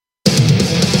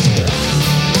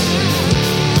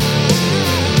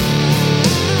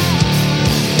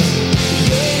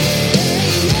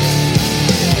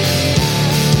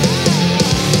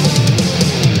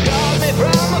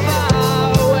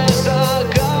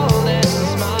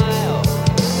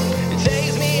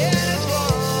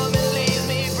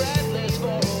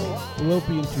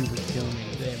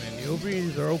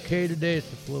okay today. It's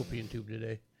the fallopian tube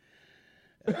today.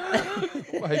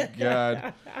 My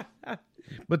God.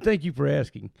 But thank you for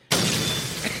asking.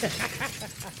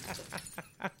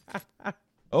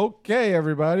 Okay,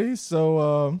 everybody.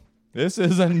 So this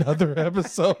is another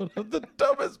episode of the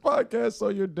dumbest podcast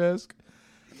on your desk.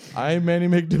 I'm Manny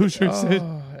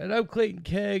McDoucherson. And I'm Clayton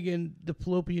Kegg, and the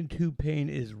fallopian tube pain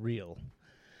is real.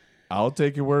 I'll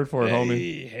take your word for it,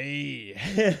 homie.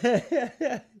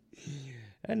 Hey.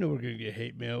 I know we're going to get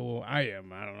hate mail. Well, I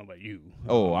am. I don't know about you.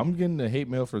 Oh, I'm getting the hate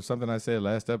mail for something I said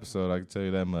last episode. I can tell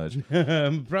you that much.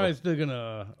 I'm probably still going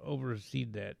to oversee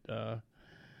that.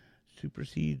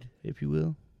 Supersede, if you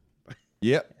will.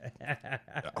 Yep.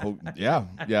 Oh, yeah.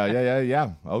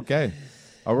 Okay.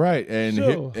 All right.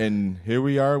 And here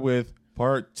we are with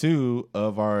part 2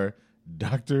 of our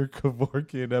Dr.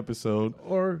 Kevorkian episode.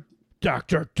 Or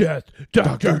Dr. Death,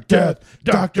 Dr. Death,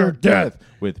 Dr. Death.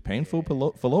 With painful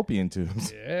fallopian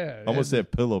tubes. Yeah. Almost said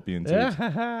fallopian tubes.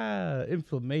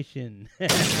 Inflammation.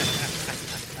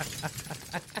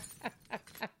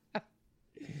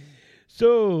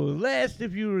 So, last,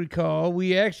 if you recall,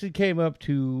 we actually came up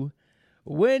to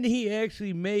when he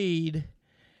actually made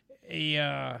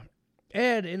a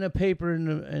ad in a paper in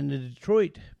the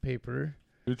Detroit paper.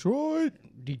 Detroit.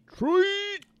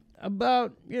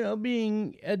 About,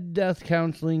 being a death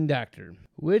counseling doctor,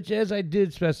 which, as I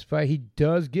did specify, he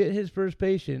does get his first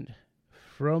patient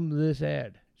from this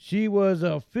ad. She was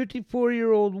a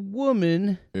 54-year-old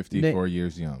woman. 54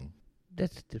 years young.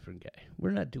 That's a different guy. We're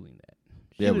not doing that.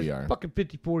 Yeah, we are. Fucking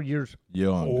 54 years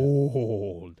young.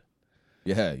 Old.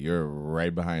 Yeah, you're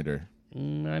right behind her.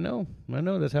 I know.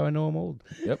 That's how I know I'm old.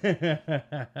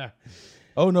 Yep.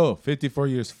 Oh, no. 54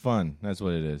 years fun. That's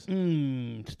what it is.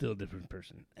 Still a different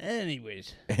person.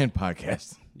 Anyways. And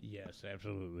podcast. Yes,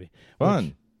 absolutely.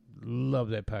 Fun. Love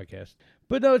that podcast.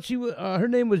 But no, her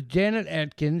name was Janet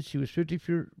Atkins. She was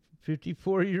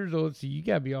 54 years old. So you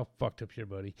got to be all fucked up here,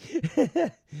 buddy.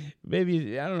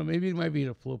 Maybe, I don't know. Maybe it might be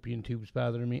the fallopian tubes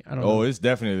bothering me. I don't know. Oh, it's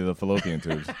definitely the fallopian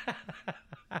tubes.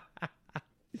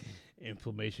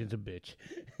 Inflammation's a bitch.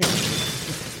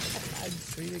 I've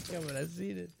seen it coming. I've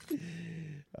seen it.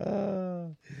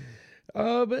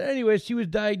 But anyway, she was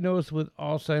diagnosed with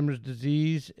Alzheimer's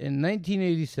disease in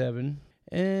 1987,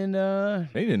 and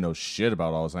they didn't know shit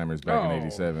about Alzheimer's back in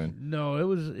 '87. No, it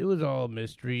was all a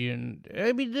mystery, and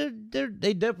I mean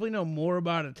they definitely know more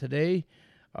about it today.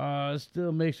 It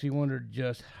still makes me wonder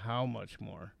just how much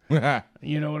more.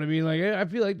 You know what I mean? Like I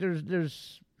feel like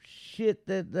there's shit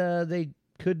that they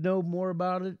could know more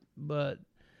about it, but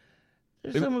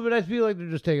some of it I feel like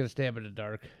they're just taking a stab in the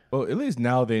dark. Well, at least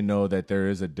now they know that there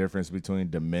is a difference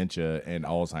between dementia and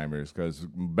Alzheimer's, because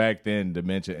back then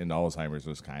dementia and Alzheimer's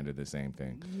was kind of the same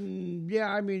thing. And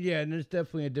there's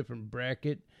definitely a different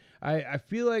bracket. I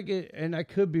feel like it, and I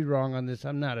could be wrong on this,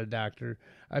 I'm not a doctor.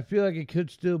 I feel like it could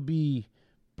still be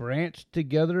branched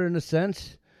together in a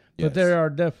sense, but there are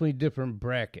definitely different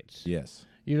brackets. Yes.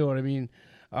 You know what I mean?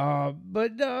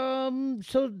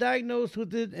 So diagnosed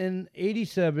with it in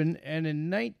 87, and in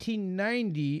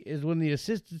 1990 is when the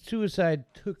assisted suicide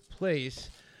took place,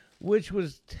 which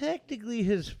was technically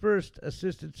his first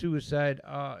assisted suicide,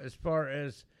 as far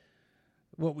as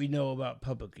what we know about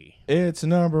publicly. It's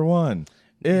number one.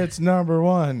 At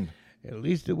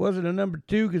least it wasn't a number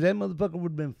 2, because that motherfucker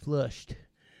would have been flushed.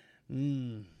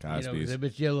 Cosby's. Because if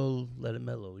it's yellow, let it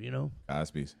mellow,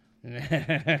 Cosby's.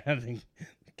 I think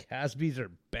Cosby's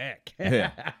are back.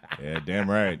 yeah, damn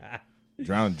right.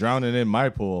 Drowning in my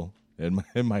pool, in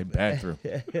my bathroom.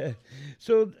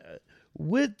 So,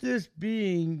 with this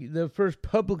being the first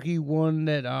publicly one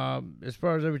that, as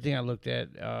far as everything I looked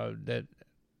at, that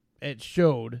it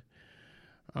showed,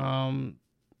 and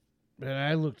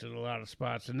I looked at a lot of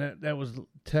spots, and that was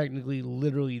technically,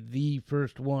 literally the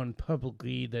first one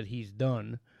publicly that he's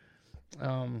done.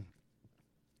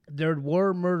 There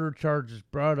were murder charges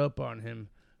brought up on him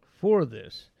for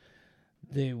this.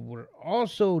 They were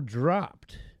also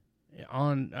dropped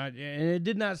on, and it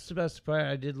did not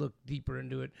specify. I did look deeper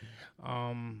into it.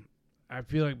 I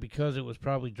feel like because it was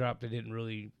probably dropped, they didn't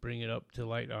really bring it up to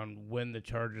light on when the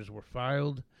charges were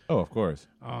filed. Oh, of course.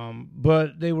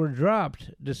 But they were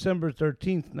dropped December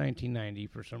 13th, 1990.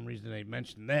 For some reason, they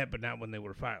mentioned that, but not when they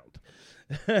were filed.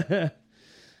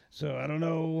 So I don't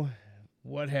know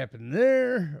what happened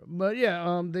there, but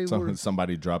yeah,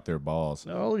 somebody dropped their balls.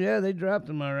 Oh yeah, they dropped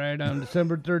them all right on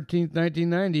December 13th,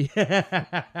 1990.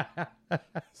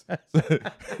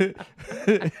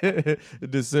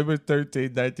 December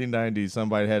 13th, 1990,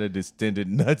 somebody had a distended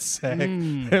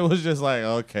nutsack. It was just like,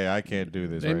 okay, I can't do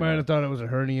this. They might have thought it was a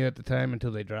hernia at the time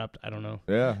until they dropped. I don't know.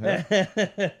 Yeah.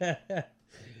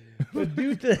 But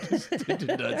due to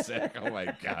nutsack. Oh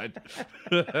my god.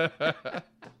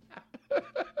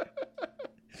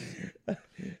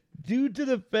 Due to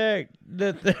the fact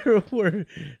that there were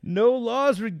no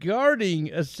laws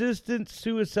regarding assisted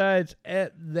suicides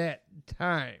at that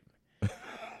time.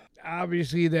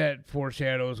 Obviously, that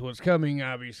foreshadows what's coming.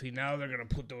 Obviously, now they're going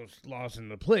to put those laws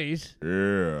into place.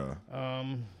 Yeah.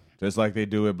 Just like they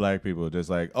do with black people. Just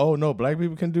like, oh, no, black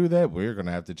people can do that. We're going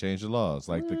to have to change the laws.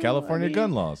 Like the California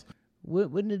gun laws.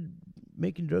 When did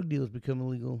making drug deals become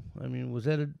illegal? I mean, was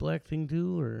that a black thing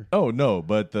too? Or Oh, no,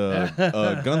 but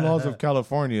the gun laws of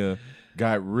California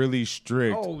got really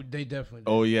strict. Oh, they definitely did.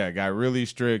 Oh, yeah, got really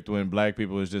strict when black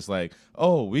people was just like,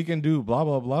 oh, we can do blah,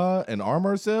 blah, blah and arm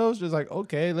ourselves. Just like,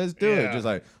 okay, let's do it. Just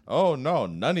like, oh, no,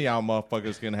 none of y'all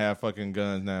motherfuckers can have fucking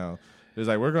guns now. It's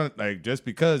like, we're going to, like, just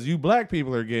because you black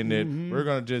people are getting it, we're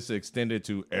going to just extend it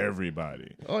to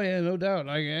everybody. Oh, yeah, no doubt.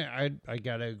 I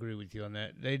got to agree with you on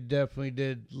that. They definitely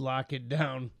did lock it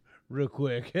down real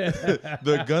quick.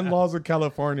 The gun laws of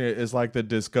California is like the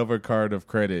Discover card of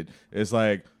credit. It's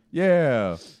like,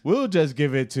 yeah, we'll just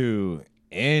give it to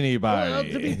anybody. Well,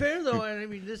 to be fair, though, I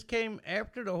mean, this came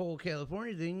after the whole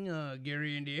California thing.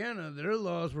 Gary, Indiana, their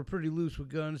laws were pretty loose with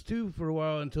guns, too, for a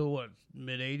while until, what,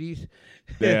 mid-'80s?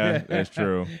 Yeah, that's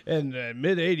true. And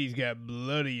mid-'80s got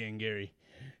bloody in Gary.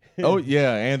 Oh,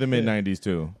 yeah, and the mid-'90s,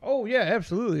 too. Oh, yeah,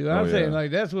 absolutely. I'm saying,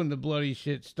 like, that's when the bloody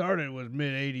shit started, was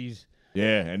mid-'80s.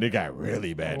 Yeah, and it got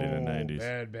really bad in the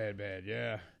 90s. Bad,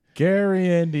 yeah.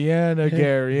 Gary, Indiana,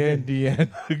 Gary, Indiana,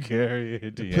 Gary,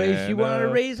 Indiana. The place you want to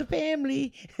raise a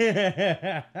family.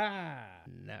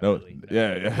 Really.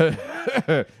 Yeah.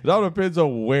 It all depends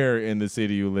on where in the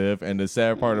city you live, and the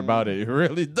sad part about it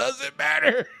really doesn't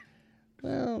matter.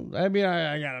 Well, I mean,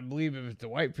 I gotta believe if it's a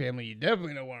white family, you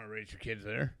definitely don't want to raise your kids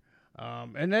there.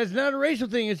 And that's not a racial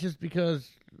thing. It's just because,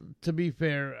 to be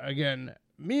fair, again,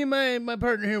 me and my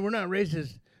partner here, we're not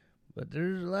racist. But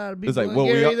there's a lot of people in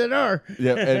Gary that are.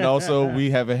 Yeah, and also we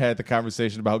haven't had the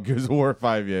conversation about Gears of War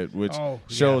 5 yet, which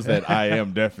shows that I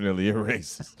am definitely a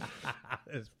racist.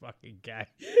 This fucking guy.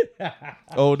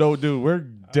 Oh, no, dude, we're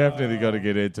definitely going to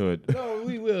get into it. No,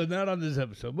 we will. Not on this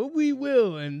episode, but we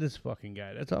will. And this fucking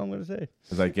guy. That's all I'm going to say.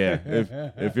 It's like, yeah,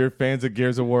 if you're fans of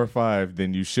Gears of War 5,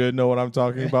 then you should know what I'm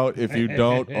talking about. If you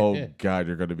don't, oh, God,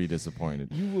 you're going to be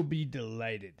disappointed. You will be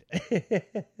delighted.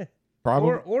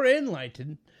 Probably. Or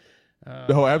enlightened.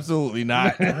 No, absolutely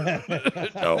not.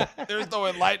 No, there's no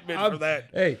enlightenment for that.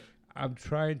 Hey, I'm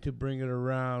trying to bring it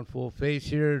around full face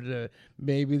here.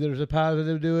 Maybe there's a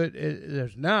positive to it.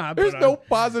 There's not. There's no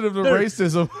positive to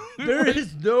racism. There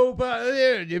is no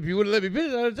positive. If you would have let me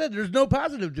finish, I would have said there's no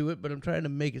positive to it, but I'm trying to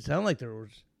make it sound like there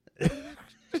was.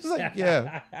 It's like,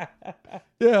 yeah.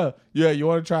 You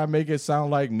want to try and make it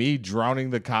sound like me drowning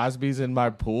the Cosbys in my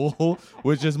pool,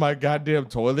 which is my goddamn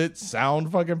toilet,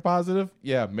 sound fucking positive?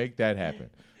 Yeah, make that happen.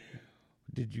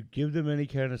 Did you give them any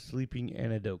kind of sleeping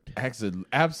antidote?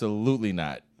 Absolutely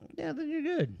not. Yeah, then you're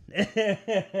good.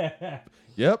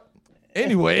 Yep.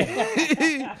 Anyway,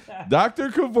 Dr.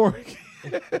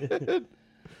 Kevorkian.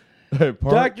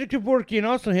 Dr. Kevorkian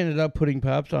also handed out pudding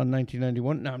pops on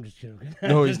 1991. No, I'm just kidding.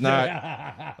 No, he's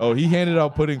not. Oh, he handed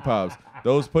out pudding pops.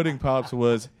 Those pudding pops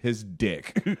was his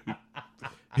dick.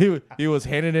 He was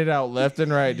handing it out left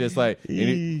and right, just like,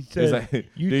 he said, like, do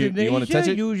you want to touch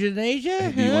it?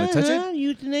 Euthanasia? Do you want to touch it?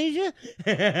 Euthanasia?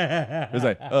 It's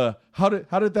like,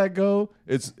 how did that go?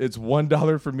 It's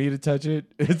 $1 for me to touch it.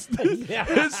 It's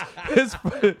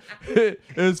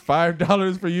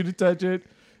 $5 for you to touch it.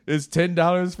 It's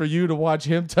 $10 for you to watch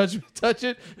him touch it.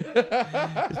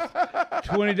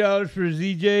 $20 for a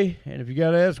ZJ, and if you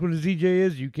gotta ask what a ZJ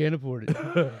is, you can't afford it.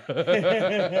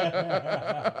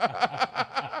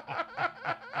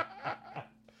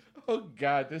 Oh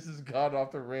God, this has gone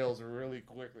off the rails really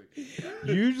quickly.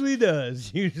 Usually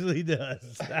does.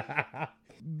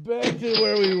 Back to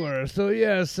where we were. So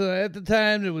at the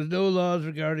time there was no laws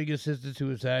regarding assisted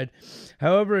suicide.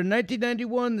 However, in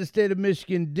 1991, the state of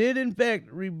Michigan did in fact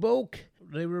revoked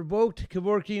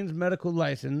Kevorkian's medical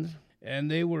license, and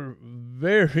they were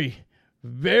very,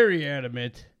 very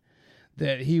adamant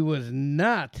that he was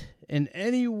not in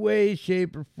any way,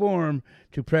 shape, or form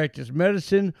to practice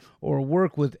medicine or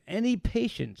work with any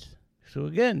patients. So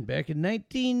again, back in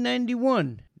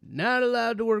 1991, not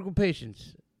allowed to work with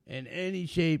patients in any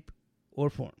shape or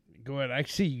form. Go ahead. I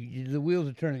see you. The wheels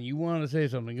are turning. You want to say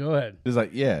something. Go ahead. It's like,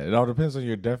 yeah, it all depends on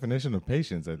your definition of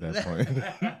patience at that point.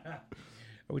 Are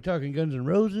we talking Guns N'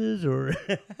 Roses or...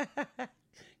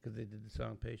 Because they did the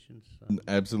song Patience. So.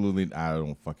 Absolutely. I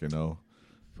don't fucking know.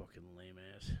 Fucking lame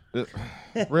ass.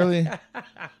 Really?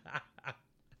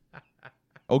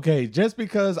 Okay, just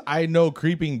because I know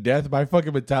 "Creeping Death" by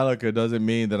fucking Metallica doesn't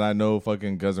mean that I know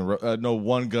fucking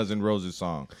one Guns N' Roses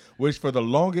song. Which for the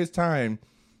longest time,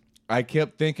 I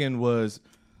kept thinking was,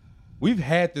 we've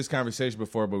had this conversation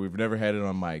before, but we've never had it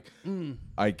on mic.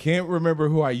 I can't remember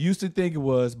who I used to think it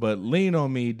was, but Lean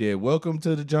on Me did "Welcome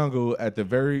to the Jungle" at the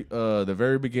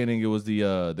very beginning. It was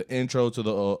the intro to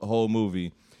the whole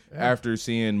movie. After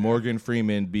seeing Morgan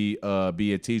Freeman be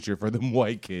a teacher for them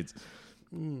white kids.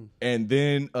 And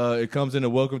then it comes into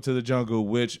 "Welcome to the Jungle,"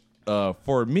 which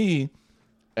for me,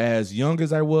 as young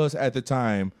as I was at the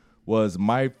time, was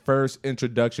my first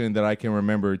introduction that I can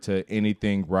remember to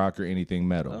anything rock or anything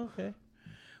metal. Okay.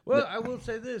 Well, I will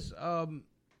say this. The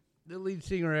lead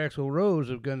singer, Axl Rose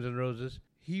of Guns N' Roses,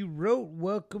 he wrote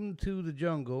 "Welcome to the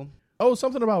Jungle." Oh,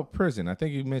 something about prison. I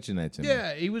think you mentioned that to me.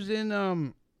 Yeah, he was in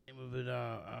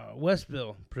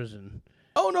Westville prison.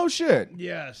 Oh, no shit.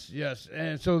 Yes.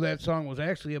 And so that song was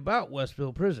actually about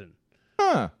Westville prison.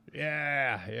 Huh.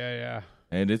 Yeah.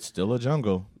 And it's still a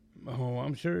jungle. Oh,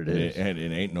 I'm sure it is. And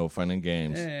it ain't no fun and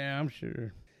games. Yeah, I'm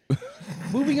sure.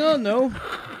 Moving on, though,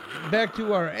 back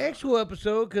to our actual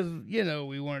episode, because,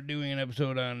 we weren't doing an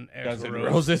episode on Guns Axl N'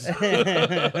 Rose. Roses.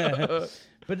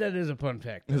 But that is a fun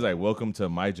fact. It's like, welcome to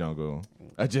my jungle.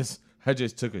 I just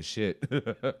took a shit.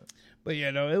 But,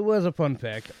 it was a fun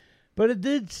fact. But it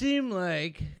did seem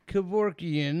like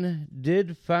Kevorkian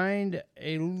did find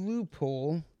a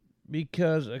loophole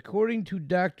because, according to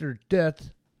Dr.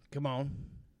 Death, come on.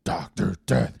 Dr.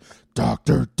 Death,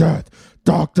 Dr. Death,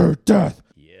 Dr. Death.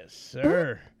 Yes,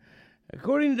 sir.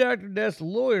 According to Dr. Death's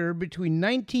lawyer, between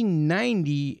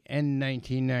 1990 and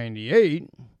 1998,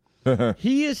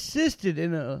 he assisted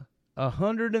in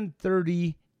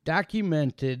 130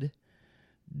 documented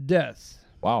deaths.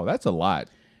 Wow, that's a lot.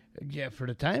 Yeah, for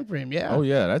the time frame, yeah. Oh,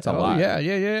 yeah, that's a lot. Yeah.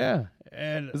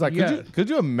 And it's like, could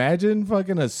you imagine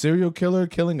fucking a serial killer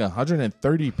killing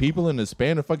 130 people in the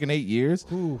span of fucking 8 years?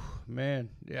 Ooh, man.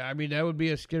 Yeah, I mean, that would be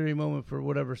a scary moment for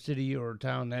whatever city or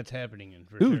town that's happening in,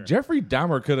 for Dude, sure. Jeffrey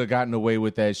Dahmer could have gotten away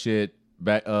with that shit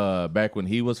back when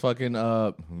he was fucking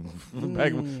back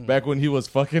when he was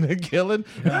fucking and killing.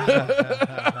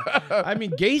 I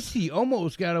mean, Gacy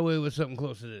almost got away with something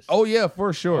close to this. Oh yeah,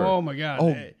 for sure. Oh my god.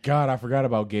 Oh god, I forgot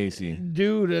about Gacy.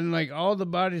 Dude, and like all the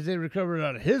bodies they recovered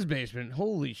out of his basement.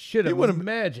 Holy shit, I would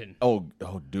imagine. Oh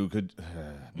dude,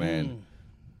 man.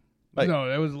 Like, no,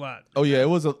 that was a lot. Oh yeah, it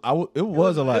was a lot. It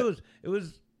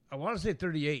was I want to say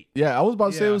 38. Yeah, I was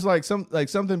about to say it was like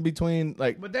something between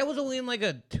like. But that was only in like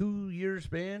a 2-year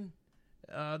span.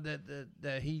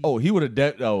 That he. Oh, he would have.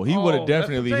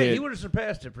 Definitely hit. He would have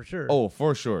surpassed it for sure. Oh,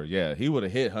 for sure. Yeah, he would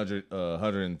have hit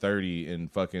 130 in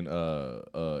fucking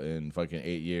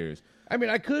 8 years. I mean,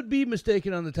 I could be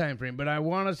mistaken on the time frame, but I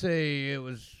want to say it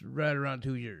was right around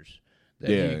 2 years that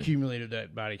he accumulated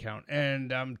that body count.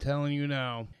 And I'm telling you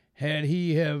now, had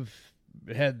he have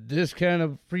had this kind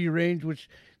of free range, which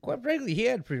quite frankly he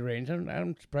had free range,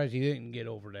 I'm surprised he didn't get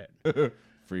over that.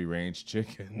 Free range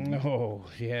chicken. Oh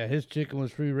yeah, his chicken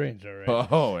was free range, all right.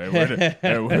 Oh, and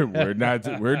we're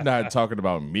not talking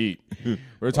about meat.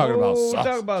 We're talking about sausage. We're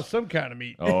talking about some kind of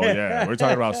meat. Oh yeah, we're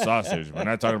talking about sausage. We're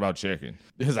not talking about chicken.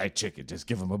 It's like chicken. Just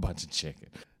give him a bunch of chicken.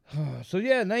 So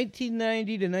yeah,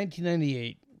 1990 to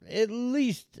 1998, at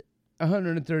least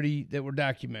 130 that were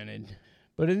documented.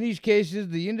 But in these cases,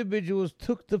 the individuals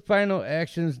took the final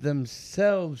actions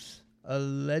themselves,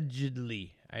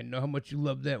 allegedly. I know how much you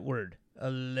love that word.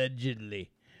 Allegedly.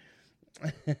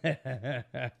 Oh,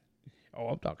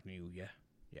 I'm talking to you,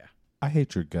 yeah. I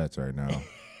hate your guts right now.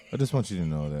 I just want you to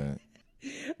know that.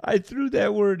 I threw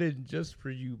that word in just for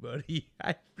you, buddy.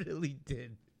 I really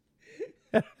did.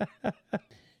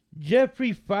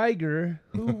 Jeffrey Feiger,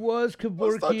 who was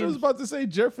Kevorkian. I thought you was about to say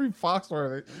Jeffrey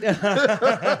Foxworthy.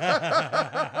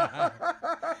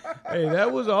 Hey,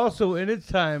 that was also, in its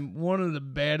time, one of the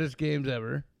baddest games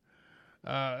ever.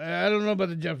 I don't know about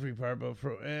the Jeffrey part, but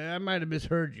I might have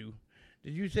misheard you.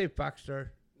 Did you say Foxstar?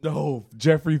 No,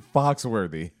 Jeffrey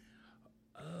Foxworthy.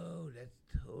 Oh, that's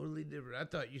totally different. I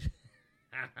thought you...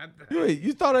 Wait,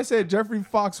 you thought I said Jeffrey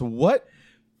Fox what?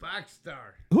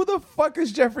 Foxstar. Who the fuck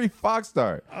is Jeffrey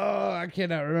Foxstar? Oh, I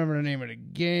cannot remember the name of the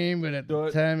game, but at the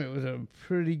time it was a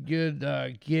pretty good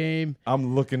game.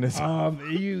 I'm looking this up.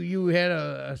 You had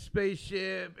a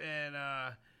spaceship and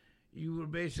you were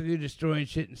basically destroying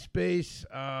shit in space.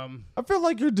 I feel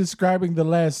like you're describing the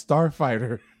last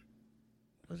Starfighter.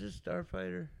 Was it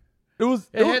Starfighter?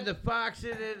 It had the fox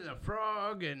in it and a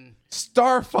frog and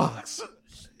Star Fox.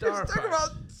 Star Fox. Talking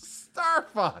about Star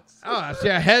Fox. Oh, see,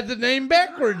 I had the name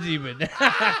backwards even. For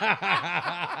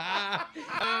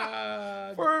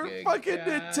fucking God.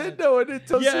 Nintendo and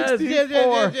Nintendo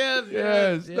 64.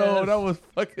 Yes. No, that was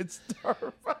fucking Star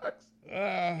Fox.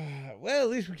 Well, at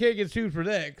least we can't get sued for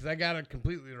that because I got it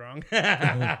completely wrong.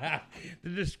 The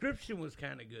description was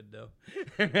kind of good, though.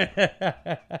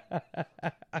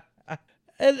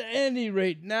 At any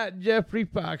rate, not Jeffrey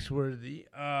Foxworthy.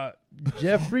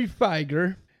 Jeffrey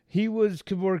Feiger, he was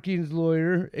Kevorkian's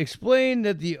lawyer, explained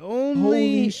that the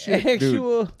only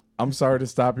actual... Dude, I'm sorry to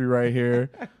stop you right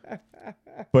here,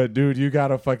 but dude, you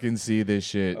gotta fucking see this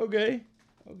shit. Okay.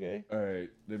 All right,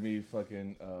 let me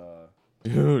fucking...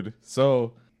 Dude,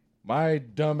 so my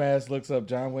dumbass looks up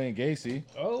John Wayne Gacy.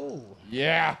 Oh.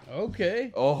 Yeah.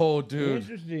 Okay. Oh, dude.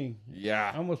 Interesting.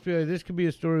 Yeah. I almost feel like this could be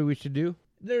a story we should do.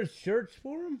 There's shirts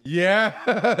for him?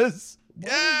 Yes.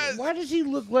 Yes. Why does he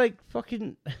look like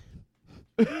fucking...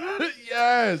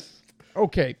 Yes.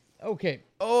 Okay.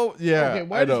 Oh, yeah. Okay,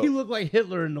 why does he look like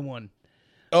Hitler in the one?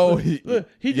 Oh, he does.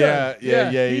 Yeah, he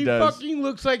does. He fucking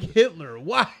looks like Hitler.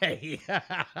 Why?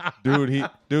 dude,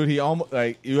 he almost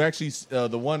like you actually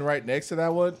the one right next to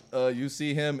that one. You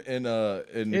see him in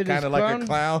kind of like a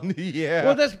clown. Yeah.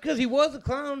 Well, that's because he was a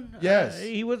clown. Yes,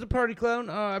 he was a party clown.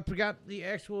 I forgot the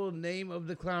actual name of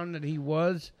the clown that he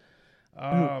was.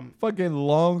 Fucking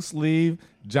long sleeve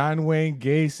John Wayne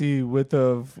Gacy with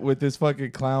this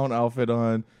fucking clown outfit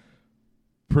on.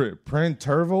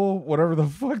 Printerval, whatever the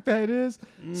fuck that is.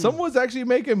 Someone's actually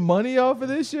making money off of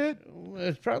this shit.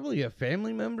 It's probably a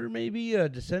family member, maybe a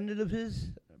descendant of his,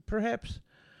 perhaps,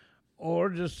 or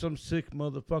just some sick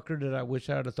motherfucker that I wish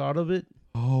I'd have thought of it.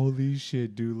 Holy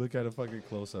shit, dude! Look at a fucking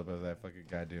close up of that fucking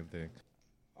goddamn thing.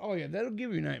 Oh yeah, that'll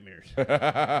give you nightmares.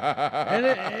 And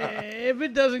if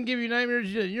it doesn't give you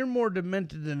nightmares, you're more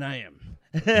demented than I am.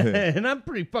 And I'm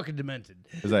pretty fucking demented.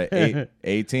 It's like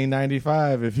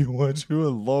 $18.95 if you want you a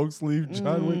long sleeve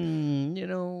John Wayne. You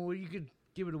know, you could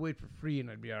give it away for free and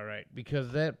I'd be all right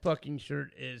because that fucking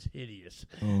shirt is hideous.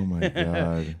 Oh my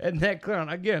God. And that clown,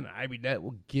 again, I mean, that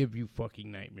will give you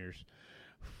fucking nightmares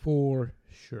for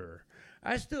sure.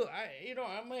 I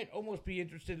might almost be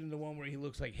interested in the one where he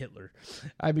looks like Hitler.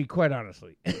 I mean, quite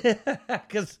honestly.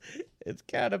 Because it's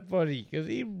kind of funny because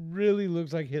he really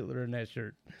looks like Hitler in that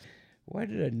shirt. Why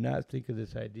did I not think of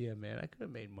this idea, man? I could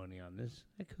have made money on this.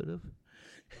 I could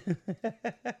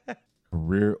have.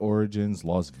 Career origins,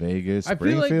 Las Vegas, I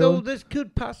Springfield. feel like, though, this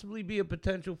could possibly be a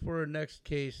potential for a next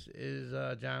case is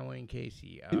John Wayne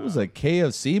Gacy. He was a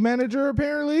KFC manager,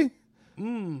 apparently.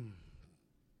 Did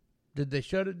they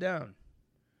shut it down?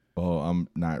 Oh, I'm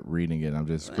not reading it. I'm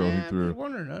just scrolling through. I'm just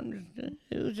wondering.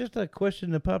 It was just a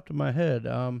question that popped in my head.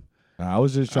 I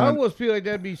was just trying. I almost feel like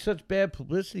that'd be such bad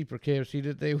publicity for KFC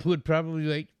that they would probably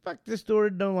like, fuck, this store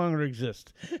no longer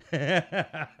exists.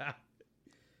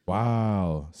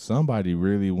 Wow. Somebody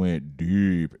really went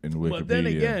deep in Wikipedia. But then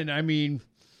again, I mean,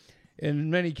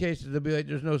 in many cases, they'll be like,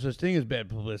 there's no such thing as bad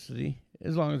publicity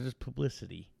as long as it's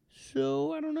publicity.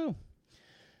 So, I don't know.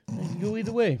 It can go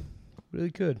either way.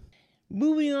 Really could.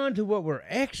 Moving on to what we're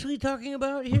actually talking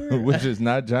about here. Which is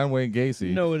not John Wayne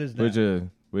Gacy. No, it is not.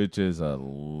 Which is a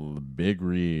big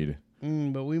read.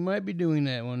 But we might be doing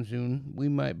that one soon. We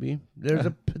might be. There's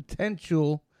a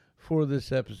potential for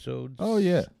this episode. Oh,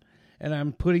 yeah. And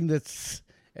I'm putting this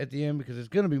at the end because it's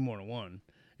going to be more than one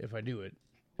if I do it.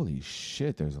 Holy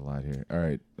shit, there's a lot here. All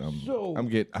right. I'm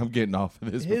getting off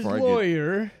of this his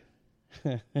lawyer...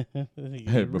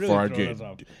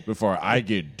 Before I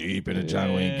get deep into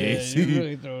John Wayne Gacy, you're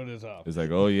really throwing this off. It's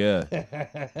like, oh yeah,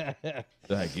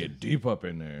 I get deep up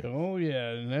in there. Oh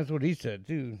yeah, and that's what he said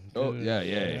too. Oh yeah.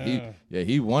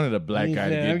 He wanted a black guy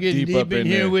to get I'm getting deep up in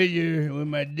here with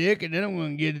my dick, and then I'm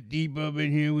gonna get it deep up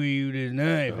in here with you with this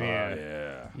knife. Oh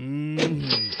yeah. And then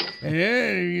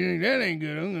if you think that ain't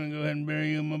good, I'm gonna go ahead and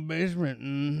bury you in my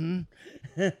basement.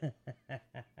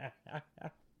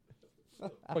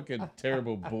 Fucking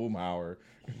terrible Boomhauer.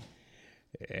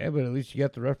 Yeah, but at least you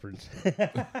got the reference.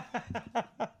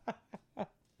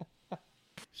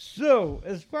 So,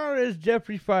 as far as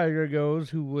Jeffrey Feiger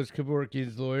goes, who was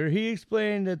Kevorkian's lawyer, he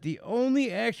explained that the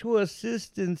only actual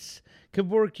assistance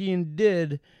Kevorkian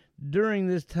did during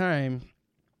this time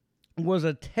was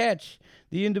attach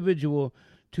the individual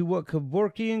to what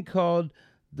Kevorkian called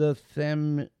the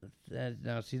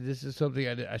now, see, this is something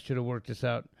I should have worked this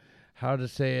out. How to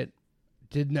say it.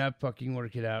 Did not fucking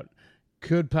work it out.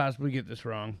 Could possibly get this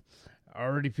wrong. I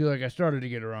already feel like I started to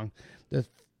get it wrong. The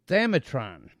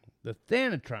Thanatron.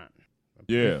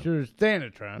 Yeah. Sure it's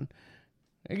Thanatron.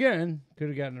 Again, could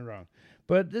have gotten it wrong.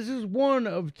 But this is one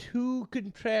of two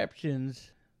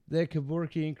contraptions that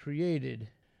Kevorkian created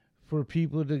for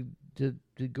people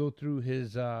to to go through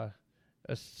his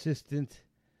assistant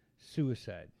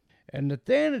suicide. And the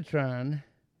Thanatron,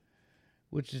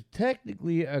 which is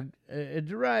technically it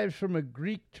derives from a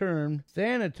Greek term,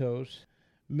 thanatos,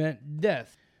 meant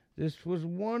death. This was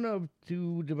one of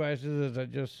two devices, as I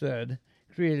just said,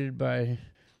 created by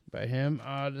him.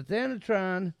 The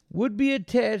Thanatron would be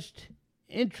attached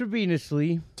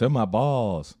intravenously to my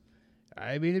balls.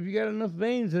 I mean, if you got enough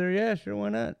veins there, yeah, sure, why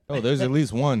not? Oh, there's at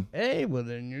least one. Hey, well,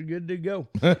 then you're good to go.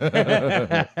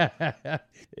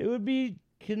 It would be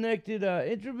connected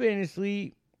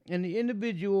intravenously, and the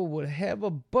individual would have a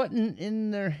button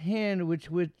in their hand, which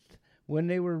would, when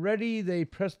they were ready, they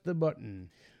pressed the button,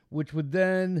 which would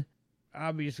then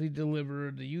obviously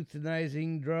deliver the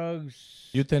euthanizing drugs.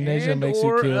 Euthanasia makes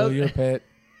you kill your pet.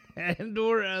 And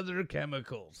or other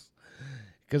chemicals.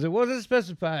 Because it wasn't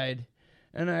specified.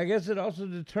 And I guess it also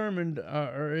determined,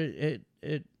 or it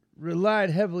relied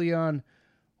heavily on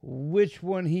which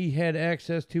one he had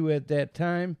access to at that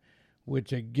time,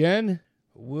 which again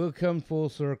will come full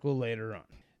circle later on.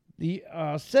 The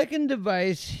second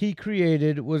device he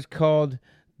created was called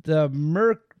the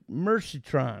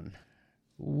Mercytron,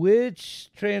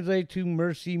 which translates to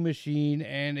Mercy Machine,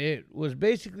 and it was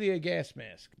basically a gas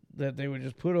mask that they would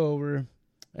just put over,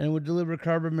 and it would deliver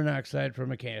carbon monoxide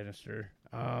from a canister.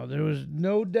 There was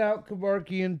no doubt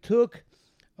Kevorkian took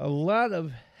a lot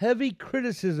of heavy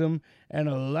criticism and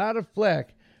a lot of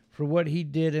flack for what he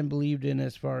did and believed in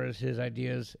as far as his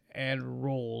ideas and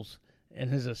roles in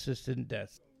his assistant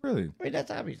deaths. Really? I mean,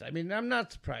 that's obvious. I mean, I'm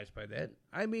not surprised by that.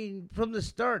 I mean, from the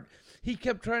start, he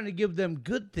kept trying to give them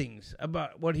good things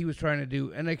about what he was trying to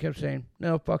do, and they kept saying,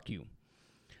 no, fuck you.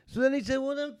 So then he said,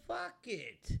 well, then fuck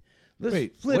it.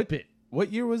 Let's flip it.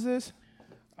 What year was this?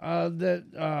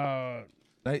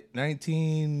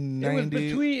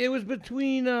 1990. It was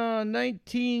between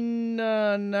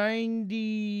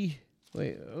 1990.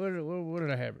 Wait, what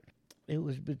did I have it? It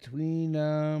was between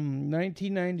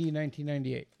 1990 and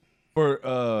 1998. For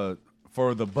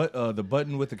the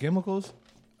button with the chemicals.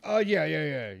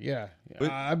 Yeah.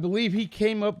 I believe he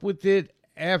came up with it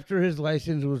after his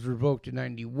license was revoked in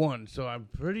 91. So I'm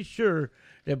pretty sure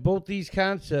that both these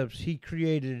concepts he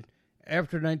created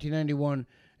after 1991,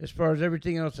 as far as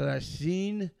everything else that I've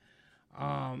seen,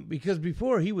 because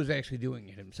before he was actually doing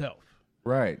it himself.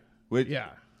 Right.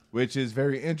 Which is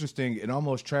very interesting. It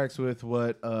almost tracks with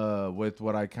what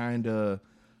I kind of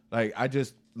like. I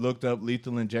just looked up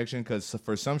lethal injection because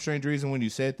for some strange reason, when you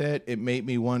said that, it made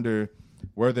me wonder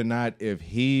whether or not if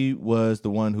he was the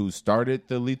one who started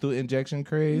the lethal injection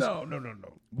craze. No.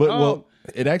 But well,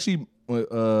 it actually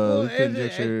lethal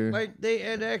injection. They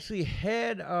had actually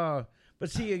had. But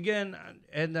see again,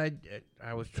 and I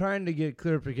was trying to get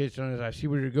clarification on this. I see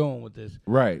where you're going with this,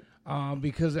 right?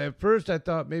 Because at first I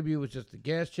thought maybe it was just a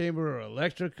gas chamber or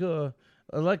electric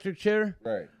chair,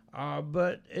 right?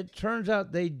 But it turns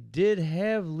out they did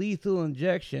have lethal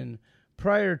injection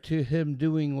prior to him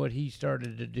doing what he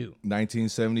started to do.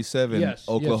 1977,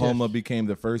 Oklahoma became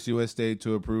the first U.S. state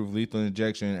to approve lethal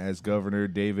injection as Governor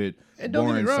David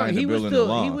Warren signed the bill into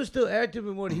law. He was still active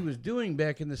in what he was doing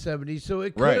back in the 70s, so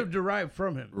it could have derived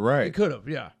from him. Right. It could have,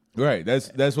 yeah. Right.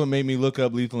 That's what made me look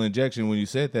up lethal injection when you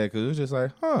said that, because it was just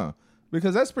like,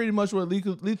 because that's pretty much what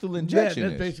lethal injection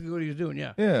is. That's basically what he was doing,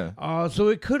 yeah. Yeah. So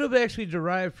it could have actually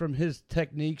derived from his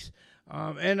techniques,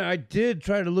 and I did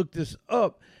try to look this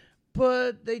up,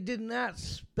 but they did not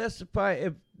specify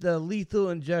if the lethal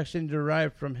injection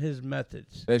derived from his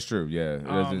methods. That's true, yeah.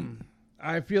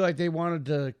 I feel like they wanted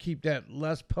to keep that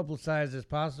less publicized as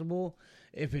possible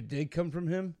if it did come from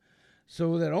him,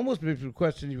 so that almost makes me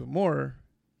question even more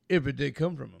if it did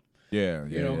come from him. Yeah,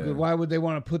 you know, because why would they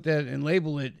want to put that and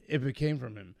label it if it came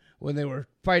from him when they were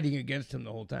fighting against him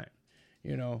the whole time?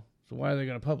 You know, so why are they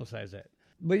going to publicize that?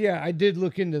 But yeah, I did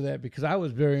look into that because I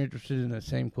was very interested in that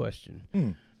same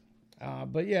question.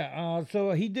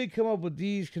 So he did come up with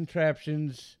these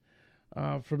contraptions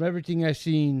from everything I've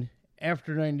seen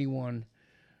after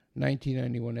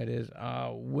 1991, that is,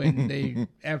 when they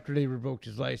after they revoked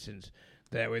his license.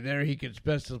 That way, there he could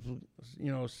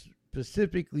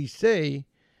specifically say,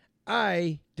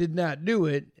 "I did not do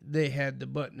it. They had the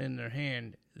button in their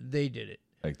hand. They did it."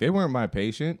 Like they weren't my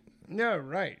patient. No,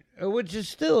 right. Which is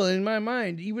still in my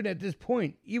mind, even at this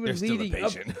point, even They're leading still a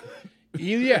patient. up.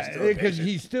 Yeah, because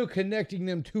he's still connecting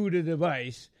them to the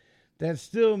device that's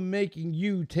still making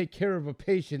you take care of a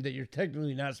patient that you're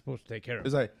technically not supposed to take care of.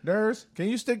 It's like, nurse, can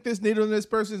you stick this needle in this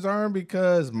person's arm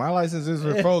because my license is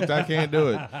revoked? I can't do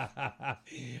it.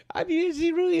 I mean, is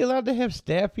he really allowed to have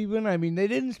staff even? I mean, they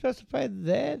didn't specify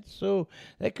that, so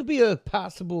that could be a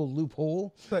possible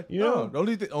loophole. Like, you know,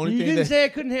 the only you thing didn't say I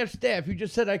couldn't have staff. You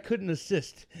just said I couldn't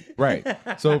assist. Right.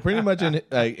 So pretty much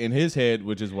in his head,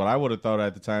 which is what I would have thought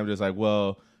at the time, just like,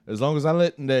 well, as long as I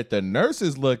let the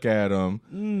nurses look at him,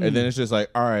 and then it's just like,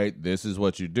 all right, this is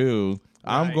what you do.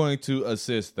 Right. I'm going to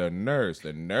assist the nurse.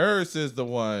 The nurse is the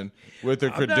one with the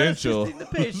credential. I'm not assisting the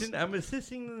patient. I'm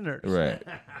assisting the nurse. Right.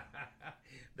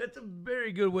 That's a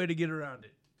very good way to get around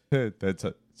it. That's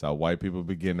how white people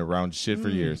be getting around shit for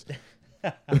years.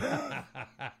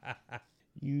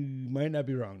 You might not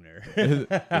be wrong there.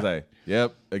 It's like,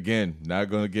 yep, again, not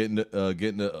going to get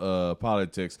into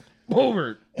politics.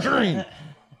 Over green.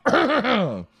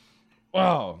 Wow.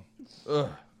 Ugh. All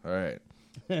right.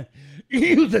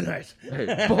 Euthanize.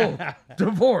 Hey, both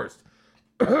divorced.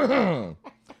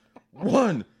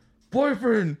 One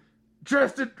boyfriend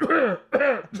dressed in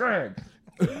drag.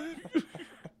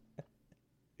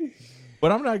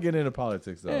 But I'm not getting into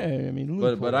politics though. Yeah, I mean,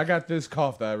 but I got this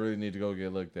cough that I really need to go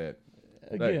get looked at.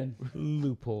 Again,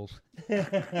 loopholes.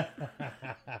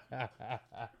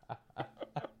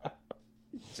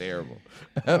 Terrible.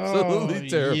 Absolutely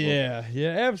terrible.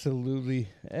 Yeah, absolutely.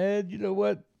 And you know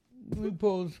what?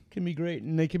 Loopholes can be great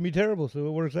and they can be terrible, so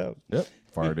it works out. Yep.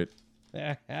 Farted.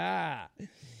 Did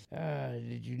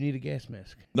you need a gas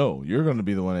mask? No, you're going to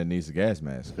be the one that needs a gas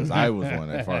mask because I was the one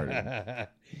that farted.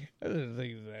 I was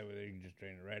thinking that way you can just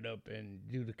train it right up and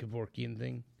do the Kevorkian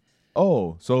thing.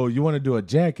 Oh, so you want to do a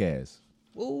jackass?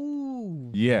 Ooh.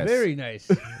 Yes. Very nice.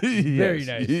 Very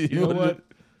nice. You know what?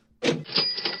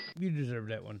 You deserve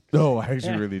that one. No, I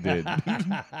actually really did.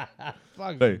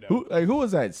 Who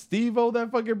was that? Steve-O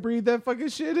that fucking breathed that fucking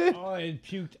shit in? Oh, and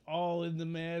puked all in the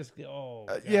mask. Oh,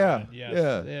 God. Yeah.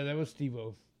 Yes. Yeah, that was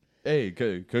Steve-O. Hey,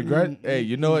 congrats. Hey,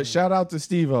 you know what? Shout out to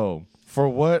Steve-O. For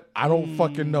what? I don't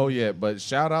fucking know yet, but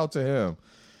shout out to him.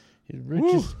 He's the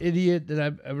richest idiot that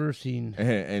I've ever seen.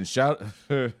 And shout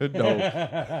no.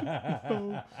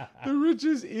 The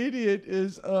richest idiot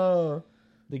is the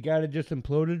guy that just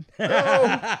imploded.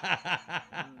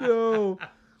 No.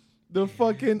 The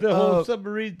fucking the whole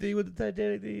submarine thing with the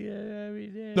Titanic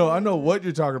thing. No, I know what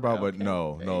you're talking about, but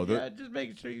no. Just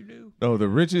making sure you do. No, the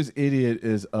richest idiot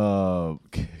is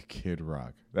Kid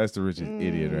Rock. That's the richest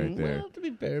idiot right there. Well, to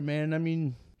be fair, man, I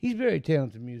mean, he's very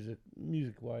talented music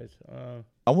wise.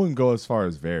 I wouldn't go as far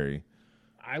as very.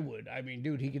 I would. I mean,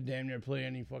 dude, he could damn near play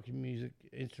any fucking music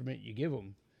instrument you give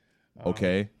him.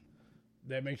 Okay.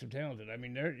 That makes him talented. I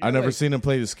mean, I never seen him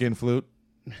play the skin flute.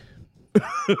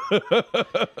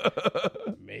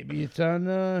 Maybe it's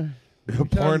on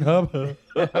Pornhub.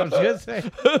 I was gonna say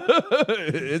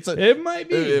it might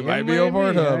be. It might be on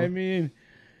Pornhub. I mean,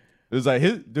 it's like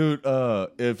his dude.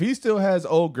 If he still has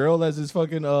old girl as his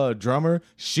fucking drummer,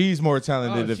 she's more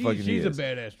talented than fucking he is. She's a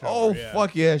badass drummer. Oh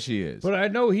fuck yeah, she is. But I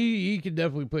know he can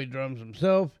definitely play drums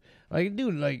himself. Like,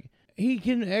 dude, like he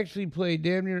can actually play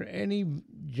damn near any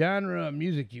genre of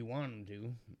music you want him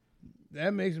to.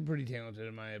 That makes him pretty talented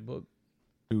in my book.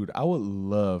 Dude, I would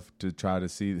love to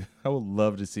see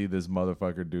this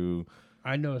motherfucker do.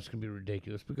 I know it's gonna be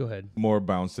ridiculous, but go ahead. More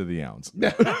bounce to the ounce.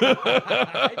 I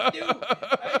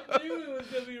knew it was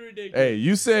gonna be ridiculous. Hey,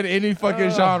 you said any fucking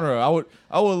genre. I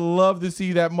would love to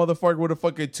see that motherfucker with a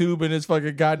fucking tube in his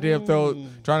fucking goddamn throat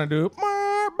trying to do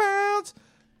more bounce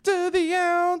to the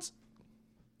ounce.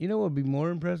 You know what would be more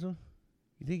impressive?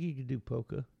 You think he could do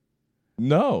polka?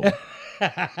 No.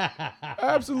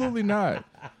 Absolutely not.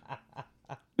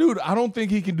 Dude, I don't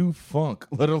think he can do funk,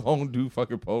 let alone do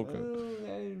fucking polka.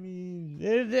 I mean,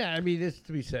 it's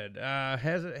to be said.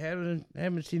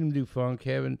 Haven't seen him do funk.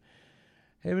 Haven't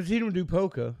seen him do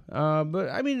polka. But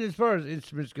I mean, as far as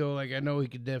instruments go, like I know he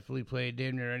could definitely play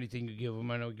damn near anything you give him.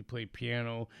 I know he can play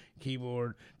piano,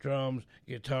 keyboard, drums,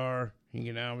 guitar. He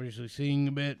can obviously sing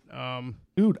a bit.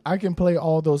 Dude, I can play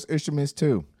all those instruments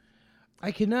too.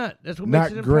 I cannot. That's what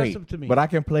makes it impressive to me. But I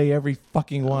can play every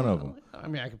fucking one of them. I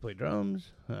mean, I can play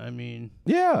drums. I mean,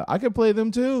 yeah, I can play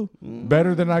them too.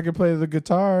 Better than I can play the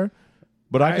guitar.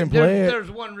 But I can play it.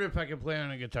 There's one riff I can play on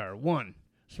a guitar. One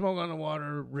Smoke on the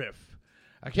Water riff.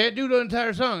 I can't do the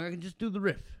entire song. I can just do the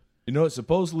riff. You know what?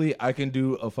 Supposedly I can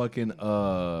do a fucking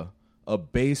a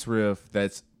bass riff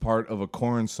that's part of a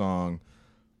Korn song,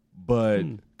 but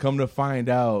come to find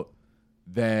out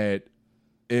that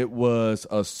it was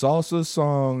a salsa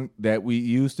song that we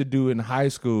used to do in high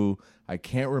school. I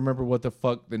can't remember what the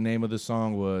fuck the name of the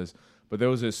song was, but there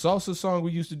was a salsa song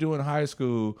we used to do in high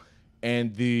school,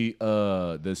 and the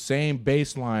same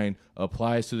bass line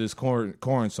applies to this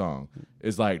corn song.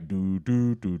 It's like do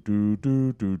do do do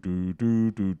do do do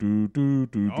do do do do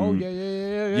do. Oh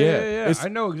yeah. I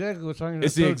know exactly what song.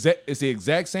 It's the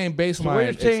exact same bass line. What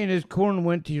you're saying is Korn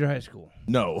went to your high school.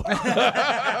 No.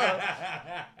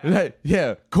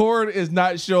 Yeah, Korn is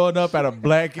not showing up at a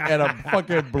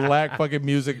fucking black fucking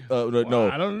music. No,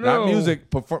 I don't know. Not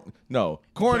music. No,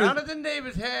 Korn. Jonathan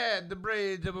Davis had the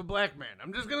braids of a black man.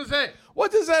 I'm just gonna say.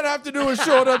 What does that have to do with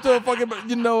showing up to a fucking?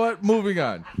 You know what? Moving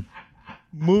on.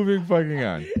 Moving fucking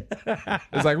on.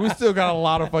 It's like we still got a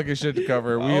lot of fucking shit to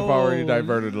cover. We have already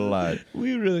diverted a lot.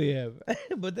 We really have,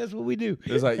 but that's what we do.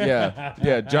 It's like yeah.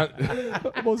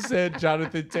 Almost said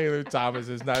Jonathan Taylor Thomas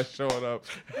is not showing up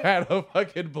at a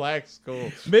fucking black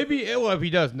school. Maybe if he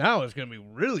does now, it's gonna be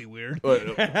really weird.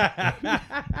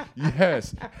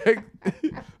 Yes.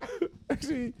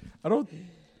 Actually, I don't.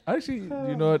 Actually,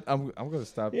 you know what? I'm gonna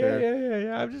stop there.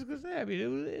 Yeah. I'm just gonna say. I mean,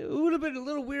 it would have been a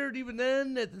little weird even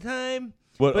then at the time.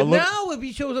 But now, if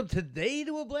he shows up today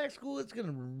to a black school, it's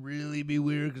gonna really be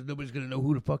weird because nobody's gonna know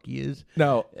who the fuck he is.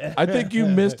 No, I think you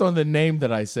missed on the name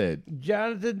that I said.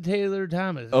 Jonathan Taylor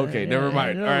Thomas. Okay, never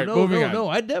mind. All right, moving on. No,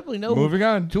 I definitely know. Moving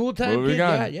on. Tool time. Moving kid.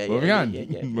 on. Yeah, moving on.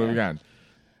 Yeah. Moving on.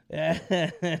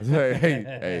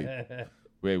 Hey.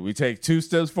 Wait, we take 2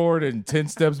 steps forward and 10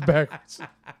 steps backwards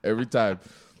every time.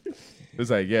 It's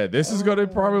like, yeah, this is going to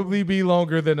probably be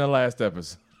longer than the last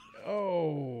episode.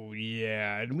 Oh,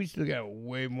 yeah. And we still got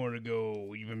way more to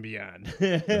go, even beyond.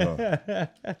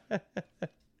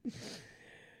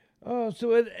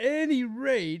 So at any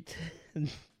rate...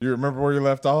 You remember where you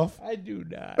left off? I do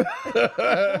not.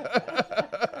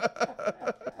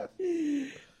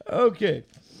 Okay.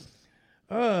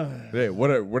 Hey,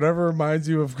 whatever reminds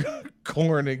you of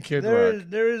Korn and Kid Rock.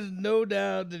 There is no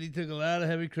doubt that he took a lot of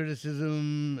heavy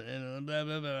criticism and blah,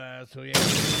 blah, blah. So, yeah,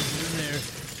 he's in there.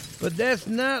 But that's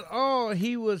not all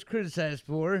he was criticized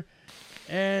for.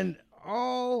 And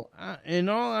in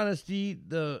all honesty,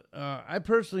 I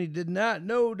personally did not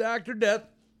know Dr. Death.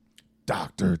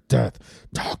 Dr. Death.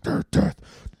 Dr. Death.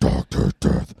 Dr.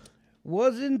 Death.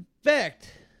 Was in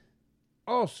fact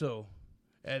also,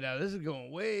 and now this is going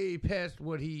way past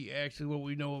what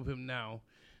we know of him now.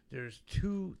 There's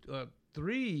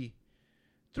three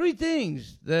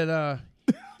things that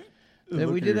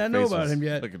we did not know about him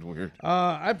yet. Looking weird.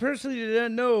 I personally did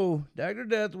not know Dr.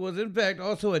 Death was in fact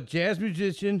also a jazz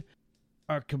musician,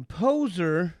 a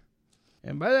composer,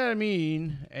 and by that I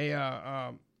mean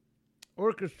a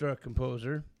orchestra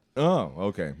composer. Oh,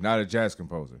 okay. Not a jazz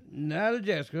composer. Not a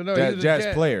jazz composer. No,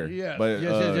 jazz player. Yes, but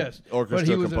yes. Orchestra but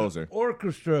he was composer. An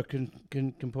orchestra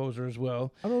composer as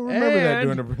well. I don't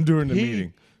remember that during the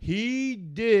meeting. He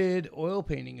did oil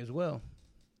painting as well.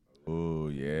 Oh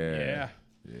yeah.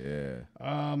 Yeah.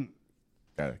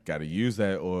 Gotta use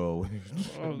that oil.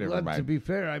 Never mind. To be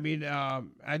fair, I mean,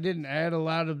 I didn't add a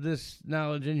lot of this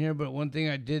knowledge in here, but one thing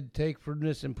I did take from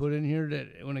this and put in here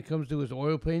that when it comes to his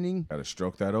oil painting, gotta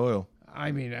stroke that oil.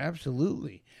 I mean,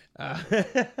 absolutely. But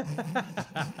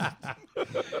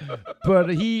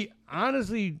he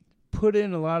honestly put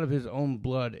in a lot of his own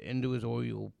blood into his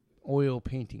oil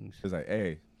paintings. It's like,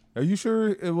 hey, are you sure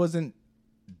it wasn't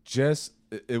just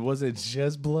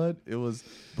blood? It was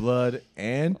blood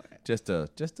and just a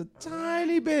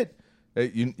tiny bit. Hey,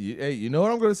 you know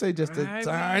what I'm going to say? Just a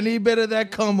tiny bit of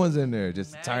that cum was in there.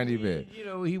 Just a tiny bit. You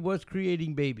know, he was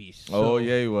creating babies. So,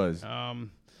 yeah, he was.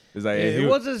 It's like, it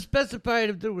wasn't specified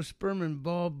if there was sperm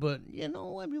involved, but you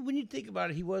know, I mean, when you think about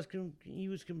it, he was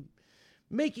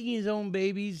making his own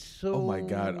babies. So, oh my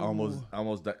God,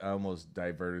 I almost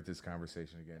diverted this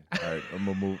conversation again. All right, I'm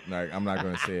gonna move. I'm not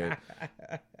gonna say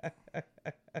it.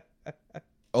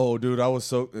 Oh, dude, I'm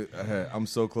so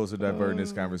close to diverting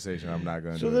this conversation. I'm not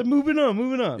gonna. So then, moving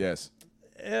on. Yes.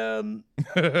 There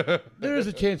is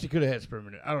a chance he could have had sperm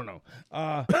in it. I don't know.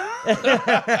 All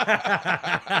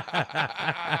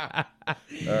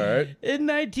right. In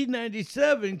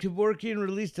 1997, Kevorkian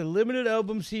released a limited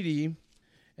album CD.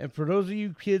 And for those of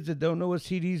you kids that don't know what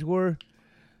CDs were,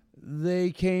 they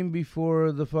came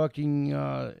before the fucking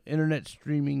internet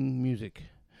streaming music.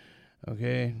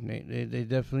 Okay? They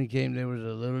definitely came. There was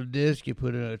a little disc. You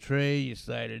put it in a tray. You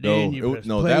slide it in. You press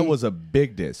play. That was a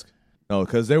big disc. No,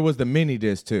 because there was the mini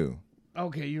disc too.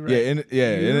 Okay, you're right.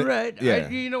 You're right. Yeah.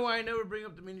 You know why I never bring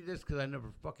up the mini disc? Because I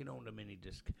never fucking owned a mini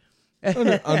disc.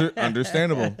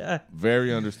 Understandable.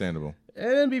 Very understandable.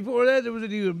 And then before that, there was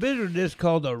an even bigger disc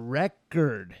called a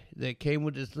record that came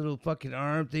with this little fucking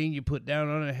arm thing you put down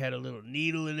on it. It had a little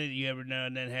needle in it. You every now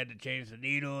and then had to change the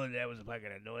needle, and that was fucking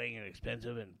annoying and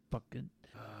expensive and fucking.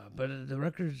 But the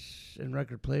records and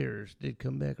record players did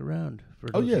come back around. For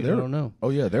those they don't know. Oh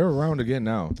yeah, they're around again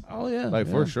now. Oh yeah, like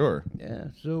for sure. Yeah.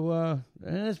 So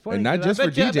and it's funny. And not just for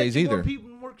DJs either.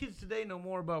 More kids today know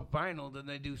more about vinyl than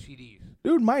they do CDs.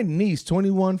 Dude, my niece,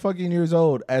 21 fucking years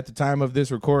old at the time of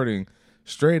this recording,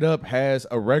 straight up has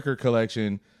a record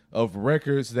collection of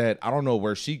records that I don't know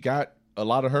where she got a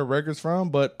lot of her records from,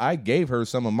 but I gave her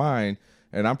some of mine,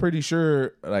 and I'm pretty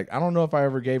sure, like, I don't know if I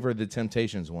ever gave her the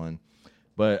Temptations one,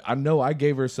 but I know I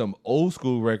gave her some old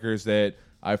school records that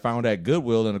I found at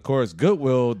Goodwill, and of course,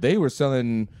 Goodwill, they were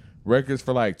selling records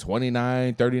for like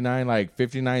 29, 39, like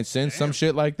 59 cents, some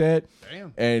shit like that.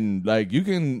 Damn. And like I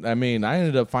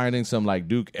ended up finding some like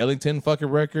Duke Ellington fucking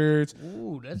records.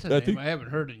 Ooh, that's a name I haven't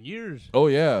heard in years. Oh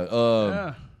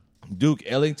yeah. Duke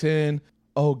Ellington.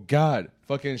 Oh God.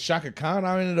 Fucking Shaka Khan.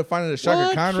 I ended up finding a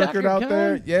Shaka Khan record out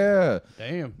there. Yeah.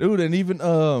 Damn. Dude, and even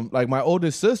like my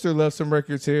oldest sister left some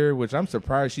records here, which I'm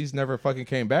surprised she's never fucking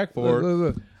came back for.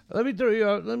 Look. Let me throw you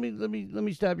out. Let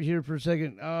me stop you here for a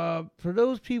second. For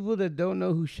those people that don't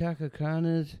know who Shaka Khan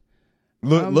is,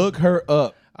 look her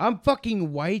up. I'm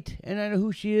fucking white and I know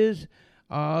who she is.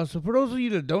 So for those of you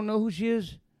that don't know who she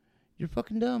is, you're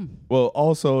fucking dumb. Well,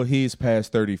 also he's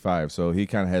past 35, so he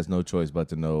kind of has no choice but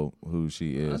to know who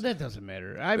she is. That doesn't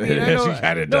matter. I mean, I know she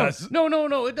kind of does. No,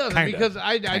 it doesn't Kinda. because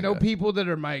I know people that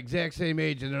are my exact same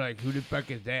age and they're like, "Who the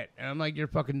fuck is that?" And I'm like, "You're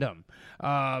fucking dumb."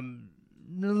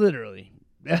 Literally.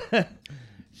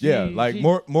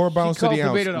 More bounce to the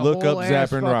ounce. Look up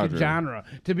Zapp and Roger. Genre.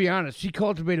 To be honest, she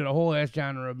cultivated a whole ass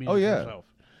genre of music herself.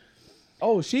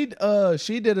 Oh, she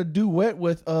did a duet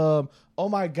with oh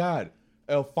my God,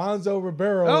 Alfonso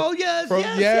Ribeiro. Oh yes.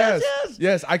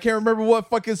 I can't remember what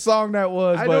fucking song that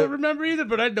was. I don't remember either,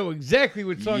 but I know exactly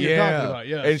which song you're talking about.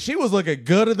 Yeah, and she was looking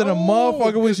gooder than a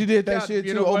motherfucker when she did that shit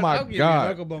too. Oh my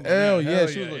God, hell yeah,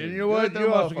 she was looking. And you know what?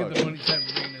 You also get the money time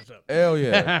for bringing this up. Hell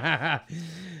yeah.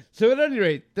 So at any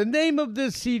rate, the name of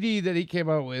this CD that he came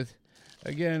out with,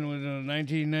 again, was in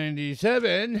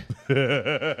 1997.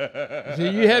 See,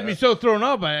 you had me so thrown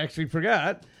off, I actually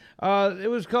forgot. It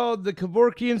was called the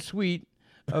Kevorkian Suite,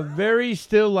 A Very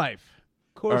Still Life.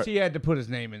 Of course, he had to put his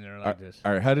name in there like this.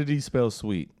 All right, how did he spell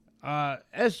sweet?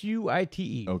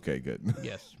 Suite. Okay, good.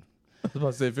 Yes. I was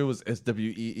about to say, if it was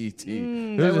SWEET.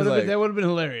 That would have been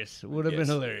hilarious. Would have been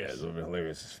hilarious. Yes, would have been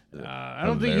hilarious. I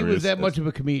don't think he was that much of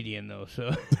a comedian, though.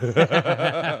 So,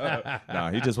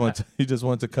 nah, he just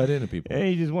wanted to cut into people.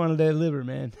 Hey, he just wanted that liver,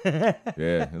 man.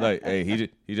 Yeah, like hey, he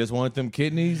just wanted them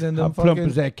kidneys and them how plump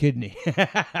is that kidney?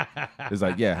 It's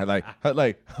like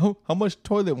how much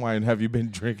toilet wine have you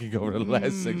been drinking over the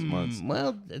last 6 months?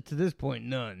 Well, to this point,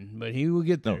 none. But he will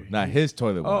get there. No, not his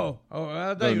toilet wine. Oh,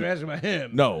 I thought you were asking about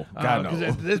him. No, God no. Because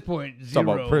at this point, Talk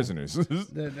about prisoners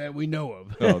that we know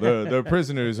of. No, they're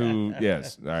prisoners who.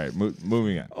 Yes. All right,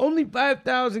 moving on. Only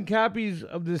 5,000 copies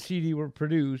of the CD were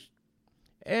produced,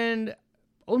 and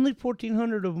only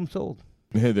 1,400 of them sold.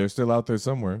 Yeah, they're still out there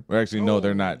somewhere. Or actually, no,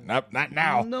 they're not. Not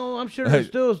now. No, I'm sure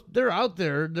they're out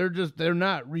there. They're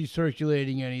not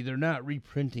recirculating any. They're not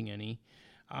reprinting any.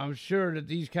 I'm sure that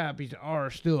these copies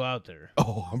are still out there.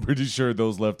 Oh, I'm pretty sure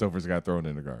those leftovers got thrown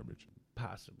in the garbage.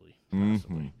 Possibly.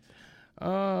 Mm-hmm.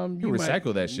 You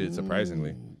recycle that shit,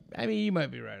 surprisingly. I mean, you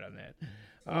might be right on that.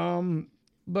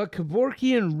 But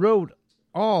Kevorkian wrote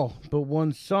all but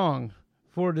one song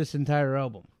for this entire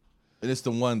album. And it's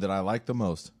the one that I like the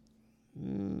most.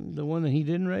 The one that he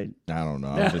didn't write? I don't know.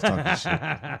 I'm just talking shit.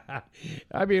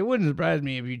 I mean, it wouldn't surprise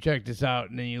me if you checked this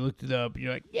out and then you looked it up and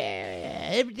you're like, yeah,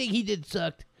 everything he did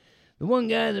sucked. The one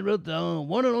guy that wrote the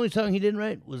one and only song he didn't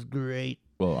write was great.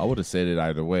 Well, I would have said it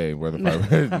either way, whether I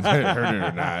heard it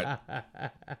or not.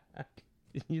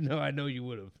 You know, I know you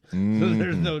would have. So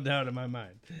there's no doubt in my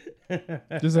mind.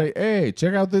 Just like, hey,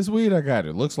 check out this weed I got.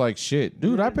 It looks like shit.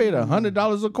 Dude, I paid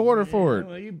 $100 a quarter for it.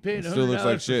 Well, you paid $100 still looks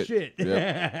like shit.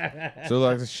 Yep. Still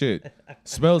looks like shit.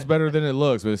 Smells better than it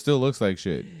looks, but it still looks like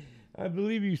shit. I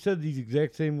believe you said these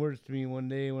exact same words to me one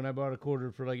day when I bought a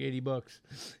quarter for like $80.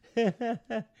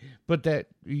 But that,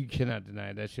 you cannot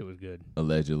deny that shit was good.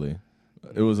 Allegedly.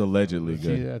 It was allegedly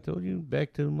good. See, I told you,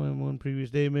 back to my one previous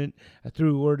statement, I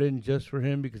threw a word in just for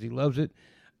him because he loves it.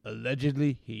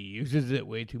 Allegedly, he uses it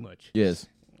way too much. Yes.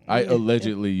 I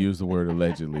allegedly use the word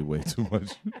allegedly way too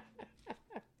much.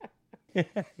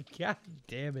 God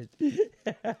damn it.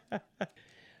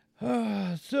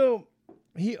 So,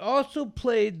 he also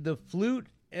played the flute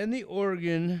and the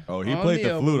organ. Oh, he played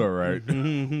the flute, all right.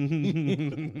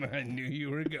 I knew you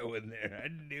were going there. I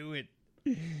knew it.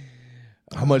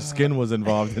 How much skin was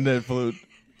involved in that flute?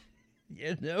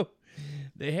 You know,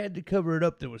 they had to cover it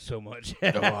up. There was so much.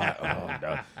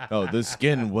 No. Oh, the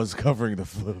skin was covering the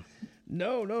flute.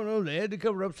 No. They had to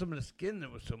cover up some of the skin. There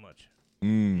was so much.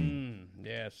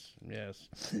 Yes.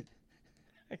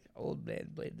 Old man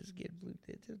played the skin flute.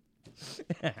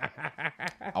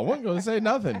 I wasn't going to say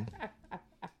nothing.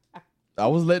 I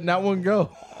was letting that one go.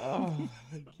 Oh,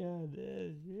 my God.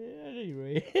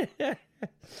 Anyway.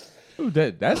 Ooh,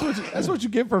 that's what you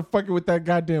get for fucking with that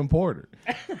goddamn porter.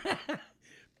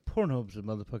 Pornhub's a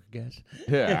motherfucker, guys.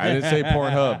 Yeah, I didn't say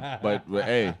Pornhub, but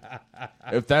hey,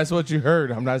 if that's what you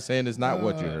heard, I'm not saying it's not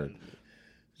what you heard.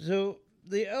 So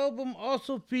the album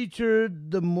also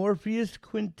featured the Morpheus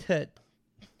Quintet.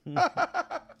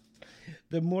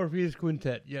 The Morpheus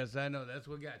Quintet. Yes, I know. That's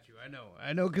what got you.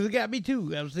 I know, because it got me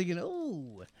too. I was thinking,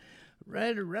 oh,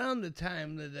 right around the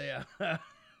time that they...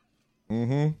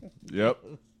 Yep.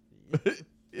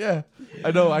 Yeah.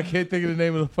 I know. I can't think of the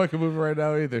name of the fucking movie right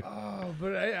now either. Oh,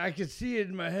 but I could see it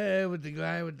in my head with the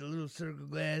guy with the little circle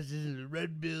glasses and the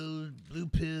red pill, blue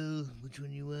pill, which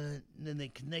one you want. And then they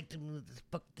connect them with this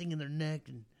fucking thing in their neck.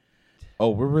 And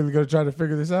oh, we're really going to try to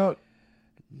figure this out?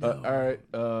 No. All right.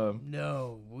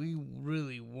 No, we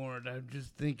really weren't. I'm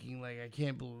just thinking, like, I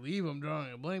can't believe I'm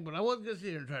drawing a blank, but I wasn't going to sit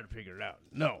here and try to figure it out.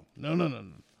 No.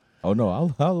 Oh, no,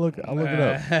 I'll look it up.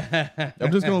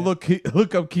 I'm just going to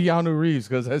look up Keanu Reeves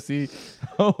because that's the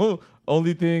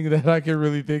only thing that I can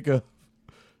really think of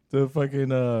to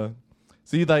fucking,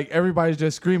 see, like, everybody's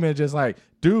just screaming, just like,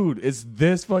 dude, it's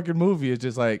this fucking movie. It's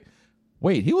just like,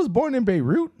 wait, he was born in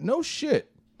Beirut? No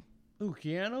shit. Ooh,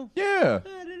 Keanu? Yeah.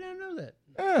 I did not know that.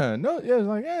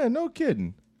 No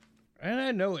kidding. And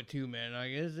I know it too, man. I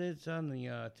guess it's on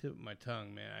the tip of my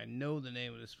tongue, man. I know the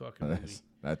name of this fucking movie. That's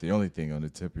not the only thing on the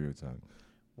tip of your tongue.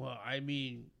 Well, I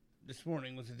mean, this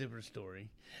morning was a different story.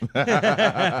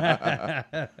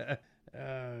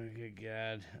 Oh, good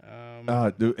God.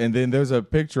 Dude, and then there's a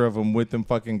picture of him with them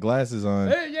fucking glasses on.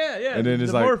 Yeah. And then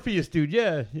it's the like Morpheus dude,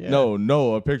 yeah.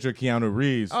 No, a picture of Keanu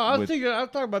Reeves. Oh, I was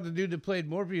talking about the dude that played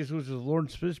Morpheus, which was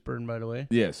Lawrence Fishburne, by the way.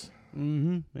 Yes.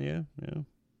 Mm-hmm. Yeah.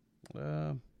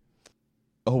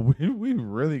 We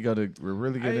really gotta get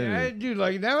into it. Dude,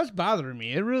 like, now it's bothering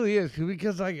me. It really is,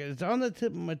 because like it's on the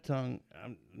tip of my tongue.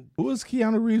 Who is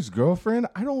Keanu Reeves' girlfriend?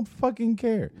 I don't fucking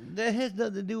care. That has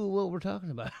nothing to do with what we're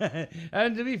talking about.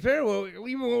 And to be fair,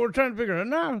 even what we're trying to figure out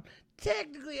now,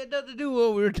 technically it had nothing to do with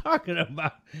what we were talking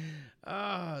about.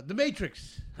 The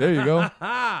Matrix. There you go.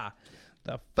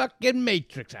 The fucking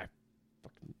Matrix. I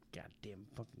fucking goddamn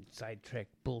fucking sidetrack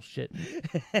bullshit.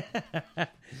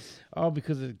 All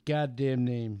because of the goddamn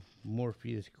name,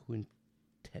 Morpheus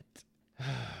Quintet.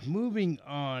 Moving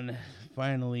on,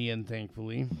 finally and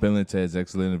thankfully. Bill and Ted's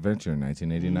Excellent Adventure,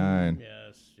 1989.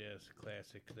 Yes,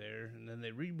 classic there. And then they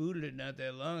rebooted it not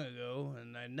that long ago,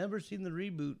 and I'd never seen the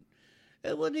reboot.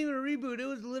 It wasn't even a reboot. It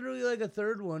was literally like a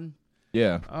third one.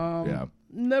 Yeah.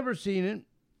 Never seen it.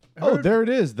 Oh, there it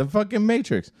is. The fucking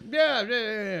Matrix. Yeah.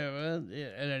 Well, yeah,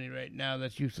 at any rate, now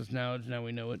that's useless knowledge. Now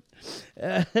we know it.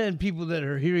 And people that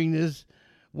are hearing this,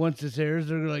 once this airs,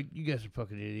 they're like, you guys are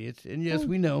fucking idiots. And yes,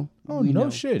 we know. Oh, no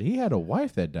shit. He had a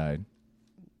wife that died.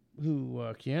 Who,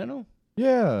 Keanu?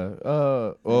 Yeah.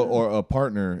 Or a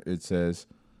partner, it says.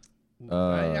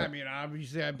 I mean,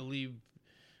 obviously, I believe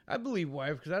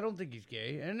wife, because I don't think he's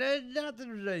gay. And not that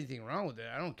there's anything wrong with it.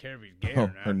 I don't care if he's gay or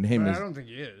not. Her name is, I don't think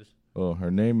he is. Oh,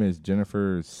 her name is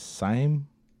Jennifer Syme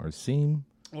or Seam.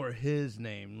 Or his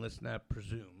name. Let's not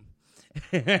presume.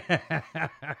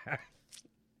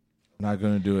 Not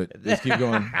gonna do it. Just keep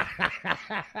going.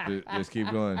 Just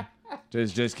keep going.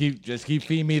 Just keep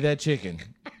feeding me that chicken.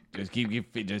 Just keep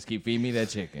feeding me that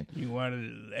chicken. You want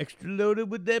it extra loaded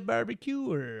with that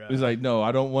barbecue, or? He's like, no,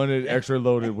 I don't want it extra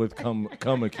loaded with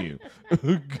cum-a-Q.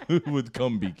 With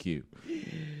cum-BQ.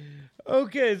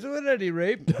 Okay, so at any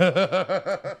rate,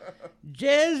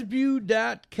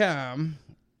 jazzview.com,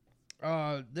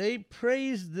 they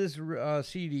praised this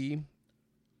CD,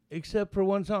 except for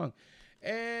one song.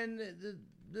 And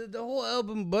the whole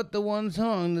album, but the one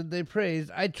song that they praised,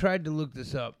 I tried to look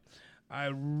this up. I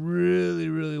really,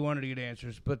 really wanted to get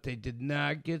answers, but they did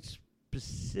not get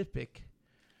specific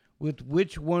with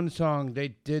which one song they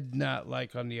did not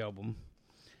like on the album.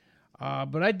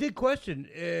 But I did question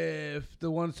if the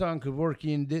one song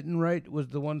Kevorkian didn't write was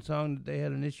the one song that they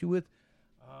had an issue with.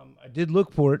 I did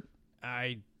look for it.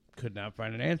 I could not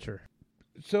find an answer.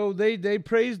 So they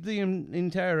praised the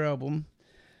entire album.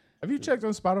 Have you checked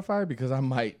on Spotify? Because I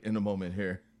might in a moment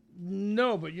here.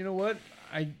 No, but you know what?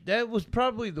 That was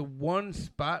probably the one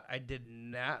spot I did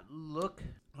not look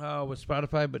with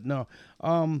Spotify, but no.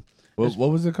 What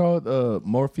was it called?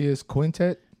 Morpheus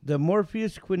Quintet? The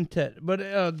Morpheus Quintet. But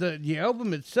the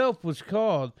album itself was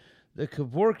called The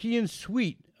Kevorkian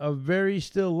Suite of Very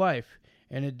Still Life,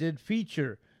 and it did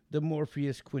feature the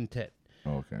Morpheus Quintet.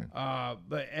 Okay.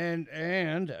 But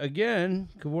again,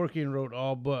 Kevorkian wrote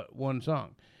all but one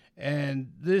song.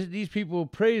 And these people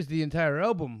praised the entire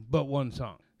album but one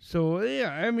song. So,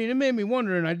 yeah, I mean, it made me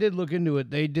wonder, and I did look into it.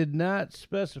 They did not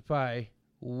specify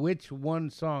which one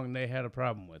song they had a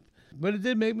problem with. But it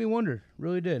did make me wonder,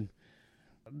 really did.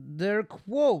 Their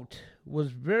quote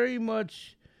was very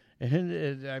much,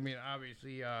 and I mean,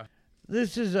 obviously,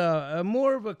 this is a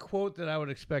more of a quote that I would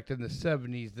expect in the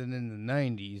 70s than in the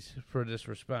 90s for this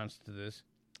response to this.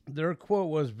 Their quote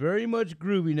was very much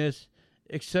grooviness,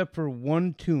 except for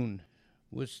one tune,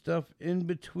 with stuff in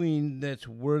between that's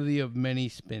worthy of many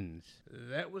spins.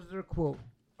 That was their quote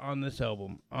on this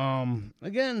album.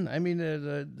 Again, I mean,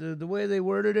 the way they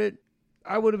worded it,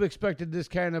 I would have expected this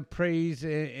kind of praise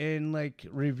and like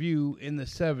review in the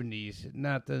 70s,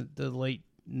 not the late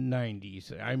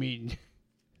 90s. I mean,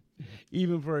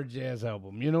 even for a jazz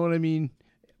album, you know what I mean?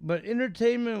 But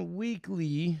Entertainment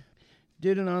Weekly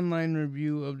did an online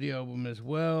review of the album as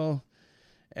well,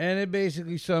 and it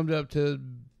basically summed up to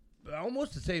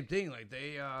almost the same thing. Like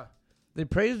they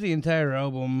praised the entire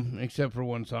album except for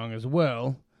one song as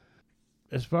well.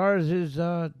 As far as his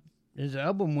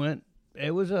album went,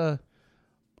 it was a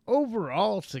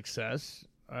overall success.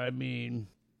 I mean,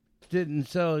 didn't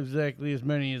sell exactly as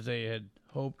many as they had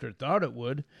hoped or thought it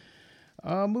would.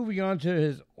 Moving on to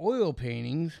his oil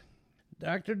paintings,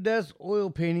 Dr. Death's oil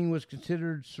painting was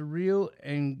considered surreal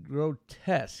and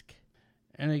grotesque.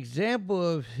 An example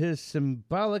of his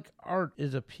symbolic art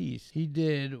is a piece he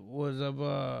did was of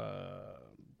a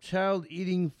child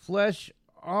eating flesh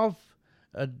off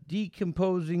a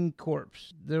decomposing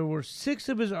corpse. There were 6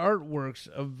 of his artworks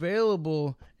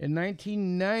available in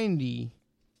 1990,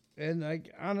 and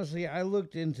honestly, I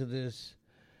looked into this.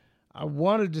 I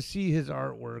wanted to see his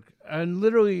artwork, and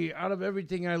literally out of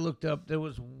everything I looked up, there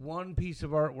was one piece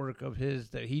of artwork of his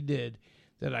that he did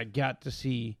that I got to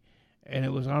see. And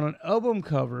it was on an album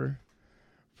cover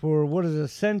for what is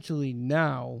essentially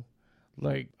now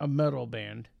like a metal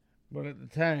band. But at the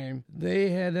time,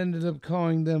 they had ended up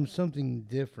calling them something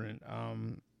different.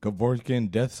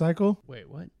 Kevorkian Death Cycle? Wait,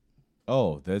 what?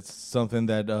 Oh, that's something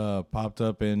that popped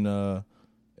up in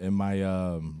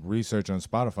my research on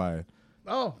Spotify.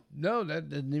 Oh, no, that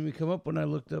didn't even come up when I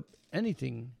looked up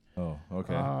anything. Oh,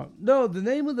 okay. No, the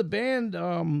name of the band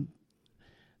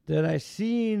that I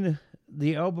seen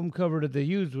the album cover that they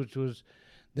used, which was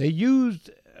they used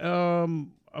a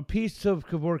piece of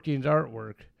Kevorkian's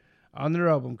artwork on their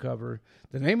album cover.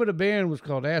 The name of the band was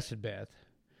called Acid Bath,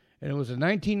 and it was a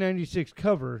 1996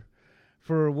 cover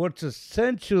for what's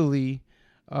essentially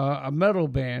a metal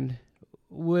band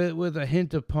with a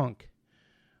hint of punk.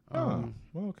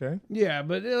 Okay. Yeah,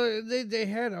 but they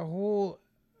had a whole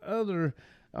other.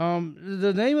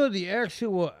 The name of the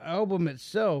actual album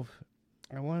itself,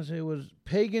 I want to say, it was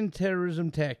Pagan Terrorism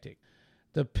Tactic.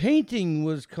 The painting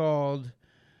was called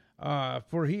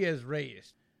For He Has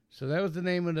Raised. So that was the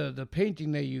name of the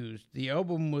painting they used. The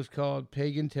album was called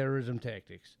Pagan Terrorism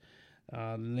Tactics.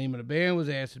 The name of the band was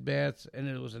Acid Baths, and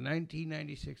it was a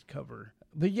 1996 cover.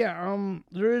 But yeah,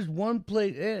 there is one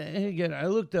place, and again, I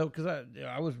looked up because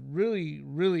I was really,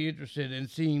 really interested in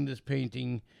seeing this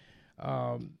painting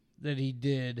that he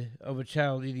did of a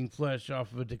child eating flesh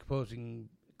off of a decomposing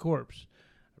corpse.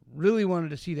 Really wanted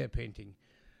to see that painting.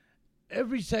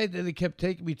 Every site that they kept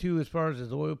taking me to as far as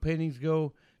his oil paintings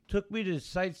go took me to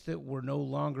sites that were no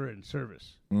longer in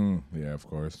service. Yeah, of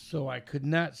course. So I could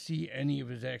not see any of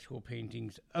his actual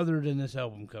paintings other than this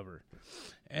album cover.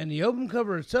 And the album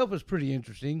cover itself is pretty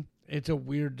interesting. It's a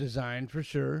weird design for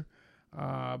sure.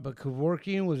 But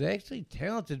Kevorkian was actually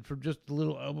talented for just the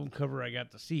little album cover I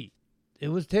got to see. It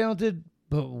was talented,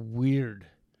 but weird.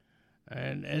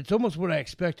 And it's almost what I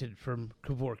expected from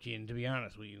Kevorkian, to be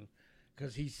honest with you,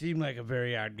 because he seemed like a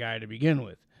very odd guy to begin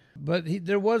with. But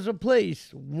there was a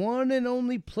place, one and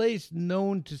only place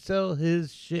known to sell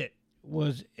his shit,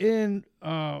 was in...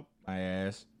 my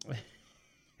ass.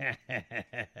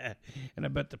 And I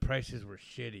bet the prices were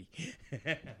shitty.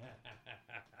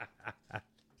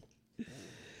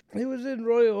 It was in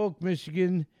Royal Oak,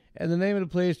 Michigan, and the name of the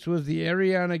place was the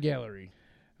Ariana Gallery.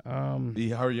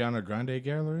 The Ariana Grande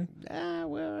Gallery?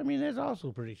 Well, I mean, that's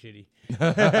also pretty shitty.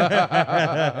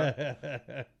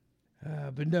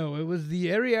 But no, it was the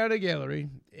Ariana Gallery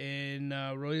in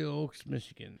Royal Oaks,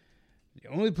 Michigan. The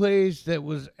only place that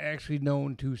was actually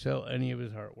known to sell any of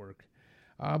his artwork.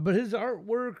 But his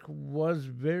artwork was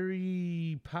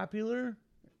very popular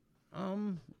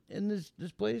in this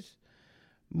place.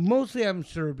 Mostly, I'm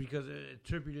sure, because it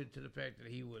attributed to the fact that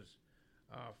he was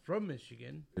from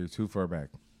Michigan. You're too far back.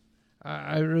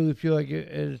 I really feel like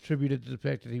it attributed to the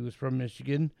fact that he was from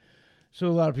Michigan. So a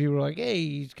lot of people were like, hey,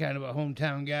 he's kind of a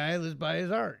hometown guy. Let's buy his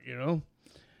art, you know?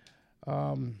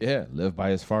 Yeah, live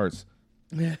by his farts.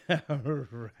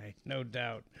 Right, no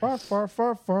doubt.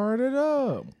 Fart it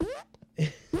up.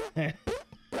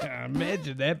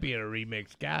 Imagine that being a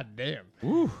remix. God damn.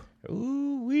 Ooh.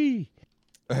 Ooh-wee.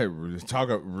 Hey, we're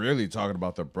really talking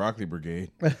about the Broccoli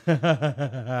Brigade.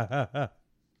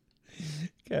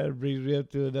 Kind of brings me up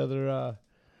to another,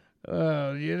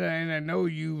 and I know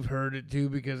you've heard it too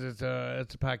because it's a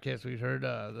podcast we've heard,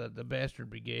 the Bastard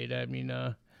Brigade. I mean,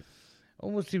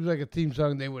 almost seems like a theme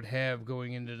song they would have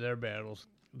going into their battles.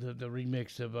 The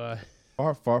remix of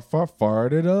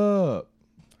Fart it up.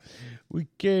 We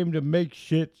came to make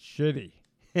shit shitty.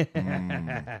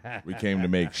 We came to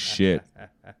make shit.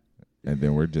 And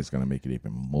then we're just going to make it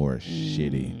even more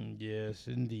shitty. Yes,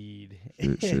 indeed.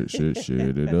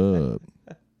 Shit it up.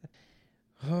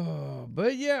 Oh,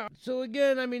 but yeah. So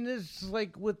again, I mean, this is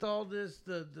like with all this,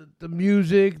 the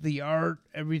music, the art,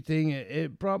 everything,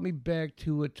 it brought me back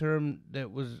to a term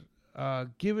that was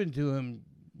given to him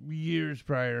years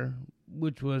prior,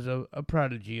 which was a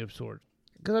prodigy of sorts.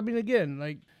 Because, I mean, again,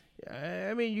 like,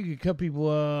 I mean, you could cut people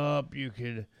up, you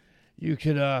could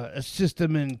assist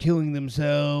them in killing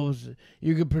themselves.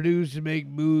 You could produce and make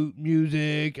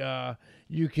music.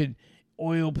 You could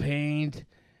oil paint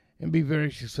and be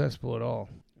very successful at all.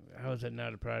 How is that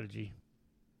not a prodigy?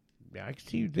 I can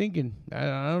see you thinking. I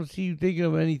don't see you thinking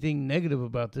of anything negative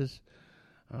about this.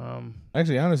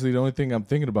 Actually, honestly, the only thing I'm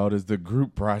thinking about is the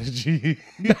group Prodigy.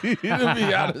 To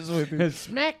be honest with you.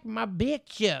 Smack my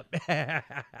bitch up.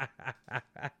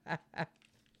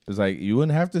 It's like, you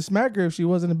wouldn't have to smack her if she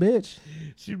wasn't a bitch.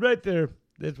 She's right there.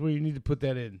 That's where you need to put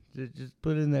that in. Just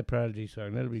put in that Prodigy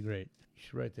song. That'll be great. You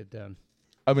should write that down.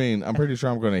 I mean, I'm pretty sure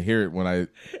I'm going to hear it when I... All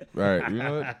right, you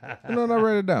know what? No,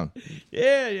 write it down.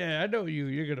 Yeah, I know you.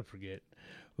 You're going to forget.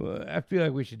 Well, I feel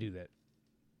like we should do that.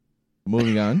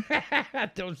 Moving on. I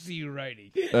don't see you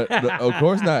writing. Of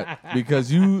course not,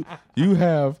 because you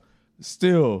have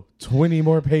still 20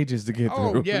 more pages to get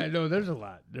through. Oh, yeah, no, there's a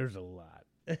lot.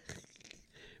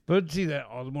 But see, that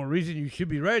all the more reason you should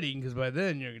be writing, because by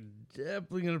then you're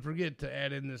definitely going to forget to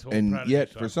add in this whole and Prodigy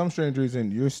yet, song. for some strange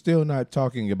reason, you're still not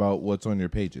talking about what's on your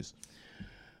pages.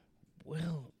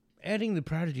 Well, adding the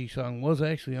Prodigy song was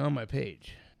actually on my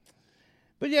page.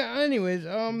 But yeah, anyways,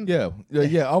 Yeah.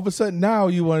 All of a sudden, now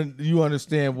you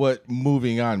understand what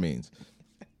moving on means.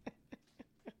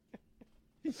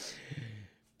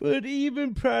 But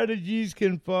even prodigies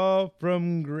can fall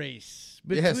from grace.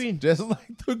 Yes, just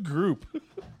like the group.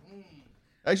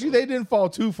 Actually, they didn't fall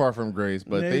too far from grace,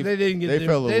 but they fell a little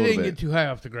bit. They didn't get too high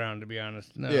off the ground, to be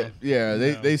honest. No. Yeah.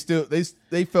 No.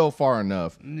 They fell far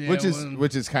enough, Yeah, which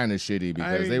is kind of shitty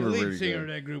because they were the really lead singer good.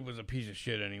 of that group was a piece of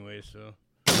shit anyway. So,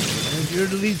 if you're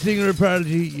the lead singer of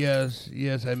Prodigy, yes,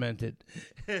 I meant it.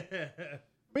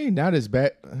 I mean, not as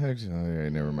bad.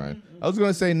 Actually, never mind. I was going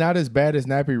to say not as bad as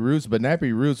Nappy Roots, but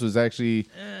Nappy Roots was actually...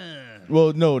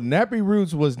 Well, no, Nappy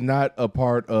Roots was not a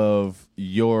part of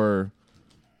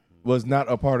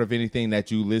anything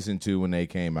that you listened to when they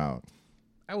came out.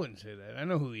 I wouldn't say that. I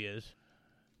know who he is.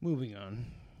 Moving on.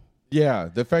 Yeah,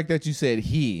 the fact that you said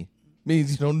he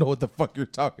means you don't know what the fuck you're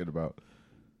talking about.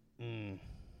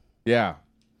 Yeah.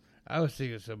 I was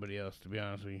thinking of somebody else, to be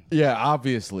honest with you. Yeah,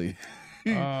 obviously.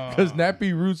 Because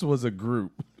Nappy Roots was a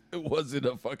group. It wasn't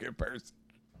a fucking person.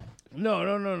 No.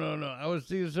 I was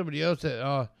thinking of somebody else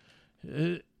that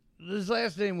his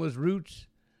last name was Roots.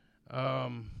 I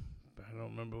don't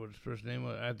remember what his first name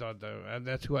was. I thought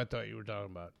that's who I thought you were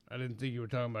talking about. I didn't think you were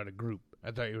talking about a group.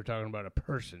 I thought you were talking about a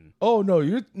person. Oh no,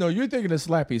 you're thinking of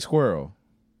Slappy Squirrel.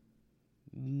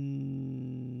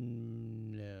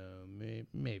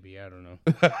 Maybe I don't know.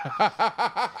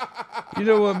 You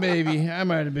know what? Maybe I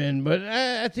might have been, but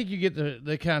I think you get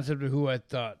the concept of who I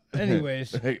thought.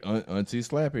 Anyways, hey, Auntie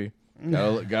Slappy,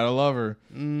 gotta love her.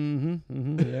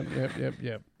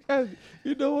 Yep.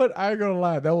 You know what? I ain't gonna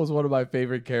lie. That was one of my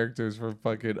favorite characters from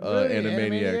fucking Really?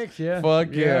 Animaniacs. Yeah. Fuck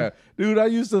yeah. Dude, I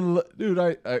used to...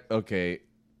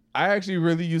 I actually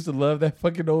really used to love that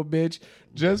fucking old bitch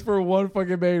just for one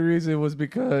fucking main reason was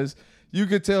because you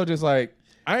could tell just like,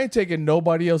 I ain't taking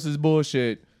nobody else's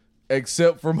bullshit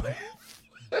except for my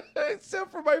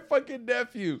fucking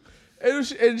nephew.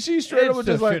 And she straight up was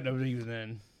just like... Even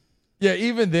then. Yeah,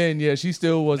 even then, yeah, she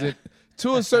still wasn't...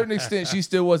 to a certain extent, she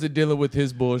still wasn't dealing with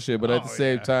his bullshit. But at the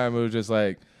same time, it was just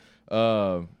like,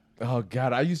 oh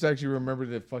God, I used to actually remember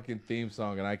the fucking theme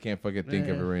song, and I can't fucking think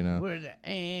of it right now. We're the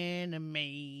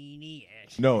Animaniacs.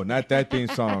 No, not that theme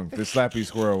song. The Slappy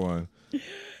Squirrel one.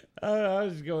 I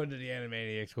was going to the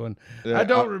Animaniacs one. Yeah, I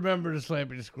don't remember the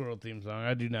Slappy the Squirrel theme song.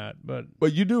 I do not. But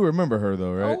you do remember her,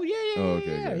 though, right? Oh,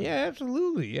 yeah,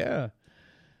 absolutely, yeah.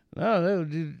 No,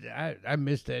 dude, I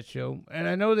missed that show. And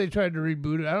I know they tried to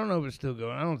reboot it. I don't know if it's still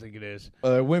going. I don't think it is.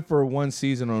 It went for one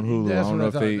season on Hulu. That's I don't know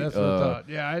if they... That's what I thought.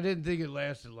 Yeah, I didn't think it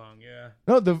lasted long, yeah.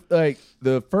 No,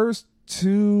 the first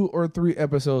 2 or 3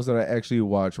 episodes that I actually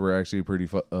watched were actually pretty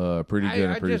good and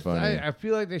pretty funny. I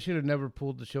feel like they should have never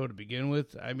pulled the show to begin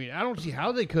with. I mean, I don't see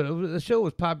how they could have. The show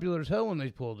was popular as hell when they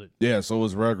pulled it. Yeah, so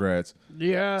was Rugrats.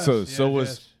 Yeah. So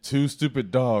was Two Stupid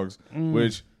Dogs,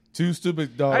 which... Two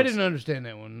Stupid Dogs. I didn't understand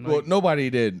that one. Well, nobody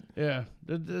did. Yeah,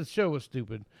 the show was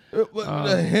stupid.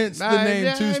 Hence the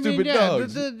name Two Stupid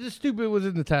Dogs. The stupid was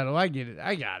in the title. I get it.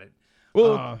 I got it.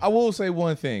 Well, I will say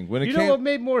one thing. When know what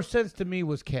made more sense to me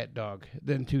was Cat Dog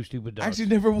than Two Stupid Dogs. I actually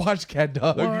never watched Cat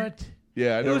Dog. What?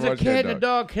 Yeah, I never watched Cat Dog. It was a cat and a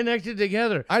dog connected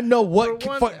together. I know what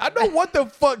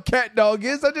the fuck Cat Dog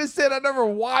is. I just said I never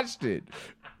watched it.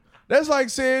 That's like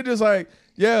saying just like,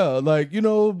 yeah, like,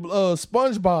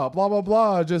 SpongeBob, blah, blah,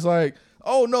 blah. Just like,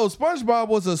 oh, no, SpongeBob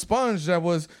was a sponge that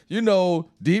was,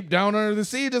 deep down under the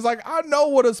sea. Just like, I know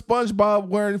what a SpongeBob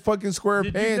wearing fucking square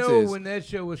pants is. Did you know when that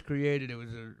show was created, it was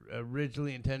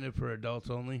originally intended for adults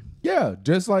only? Yeah,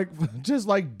 just like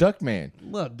Duckman.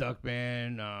 Well,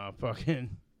 Duckman,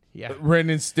 fucking... Yeah, Ren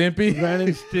and Stimpy.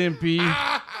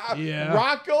 Yeah,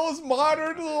 Rocco's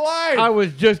Modern Life. I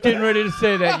was just getting ready to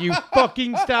say that. You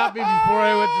fucking stopped me before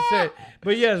I went to say it.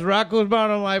 But yes, Rocco's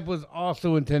Modern Life was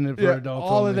also intended for adults.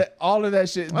 All of that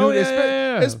shit, dude.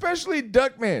 Especially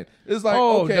Duckman. It's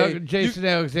like Jason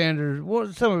Alexander.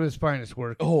 Some of his finest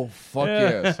work. Oh fuck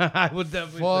yes, I would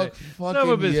definitely say some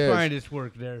of his finest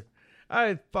work there.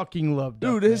 I fucking love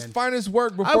Duckman. Dude, his finest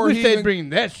work before. I wish they'd bring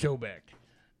that show back.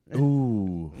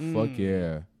 Ooh, fuck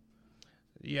yeah.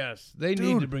 Yes, they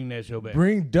need to bring that show back.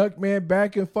 Bring Duckman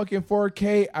back in fucking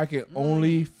 4K. I can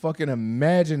only fucking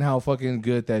imagine how fucking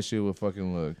good that shit would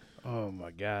fucking look. Oh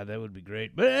my God, that would be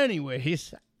great. But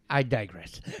anyways, I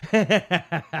digress.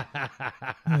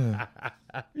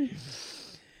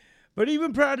 But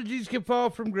even prodigies can fall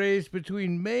from grace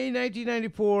between May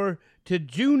 1994 to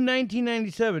June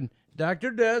 1997.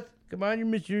 Dr. Death, come on, you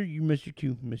missed your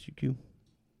cue.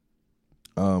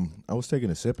 I was taking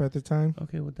a sip at the time.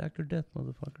 Okay, well, Dr. Death,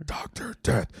 motherfucker. Dr.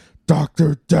 Death.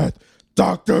 Dr. Death.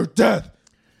 Dr. Death.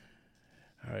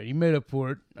 All right, you made up for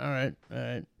it. All right.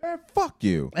 Man, fuck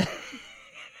you.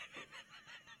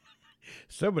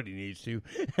 Somebody needs to.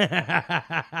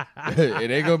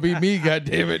 It ain't gonna be me,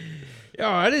 goddammit. Yo,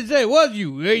 I didn't say it was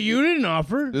you. You didn't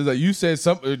offer. It's like you said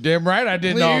something. Damn right, I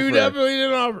didn't offer. You definitely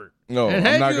didn't offer. No, and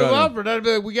I'm not had you offered, I'd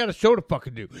be like, we got a show to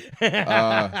fucking do.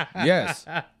 Yes.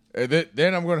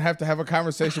 Then I'm going to have a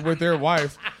conversation with their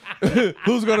wife,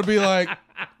 who's going to be like,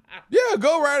 yeah,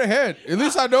 go right ahead. At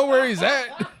least I know where he's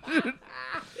at.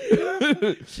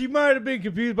 She might have been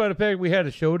confused by the fact we had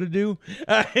a show to do.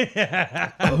 She's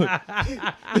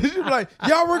like,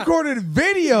 y'all recorded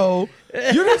video.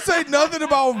 You didn't say nothing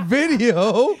about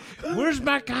video. Where's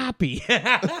my copy?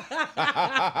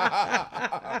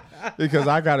 Because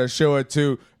I got to show it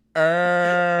to everybody.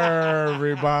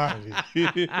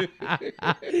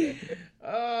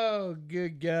 Oh,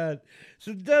 good God.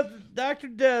 So Dr.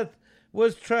 Death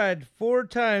was tried 4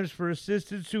 times for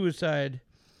assisted suicide.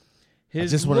 I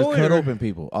just want to cut open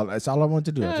people. That's all I want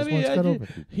to do. I just want to cut open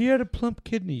people. He had a plump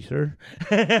kidney, sir.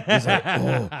 He's like,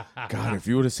 oh God! If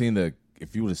you would have seen the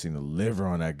liver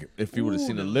on that, if you would have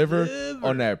seen the liver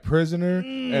on that prisoner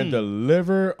and the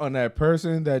liver on that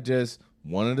person that just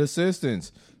wanted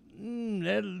assistance.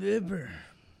 That liver.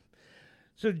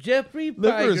 So Jeffrey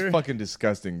Liver Feiger, is fucking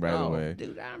disgusting, by the way.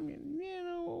 Dude, I mean,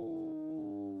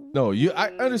 No, I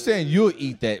understand you'll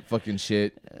eat that fucking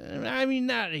shit. I mean,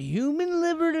 not a human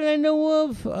liver that I know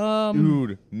of.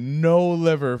 Dude, no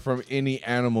liver from any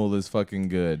animal is fucking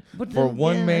good. For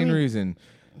one main reason.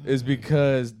 Is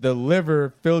because the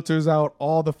liver filters out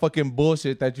all the fucking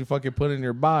bullshit that you fucking put in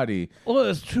your body. Well,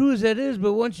 as true as that is,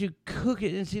 but once you cook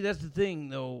it, and see, that's the thing,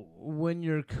 though. When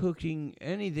you're cooking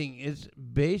anything, it's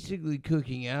basically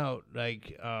cooking out,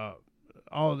 like,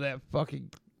 all that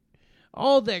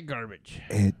garbage.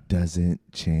 It doesn't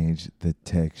change the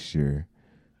texture,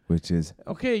 which is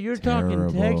okay, you're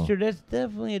terrible. talking texture. That's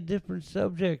definitely a different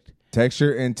subject.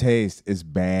 Texture and taste is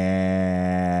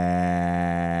bad.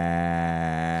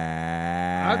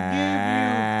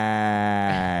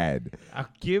 I'll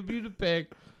give you the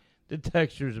fact the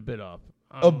texture's a bit off.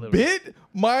 A bit?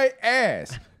 My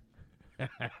ass.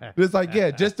 It's like,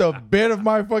 yeah, just a bit of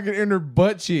my fucking inner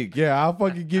butt cheek. Yeah, I'll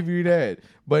fucking give you that.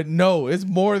 But no, it's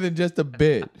more than just a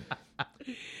bit.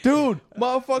 Dude,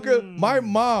 motherfucker, my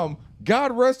mom,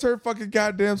 God rest her fucking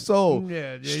goddamn soul.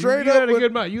 Yeah, straight you up. Had a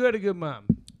good mom. You had a good mom.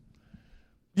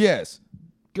 Yes.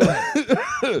 Go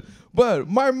ahead. But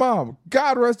my mom,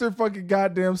 God rest her fucking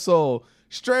goddamn soul,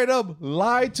 straight up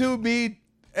lied to me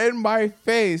in my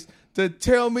face to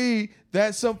tell me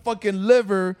that some fucking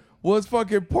liver was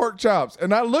fucking pork chops.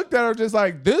 And I looked at her just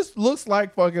like, this looks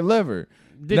like fucking liver.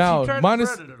 Did she try to bread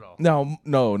it at all?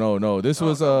 No. This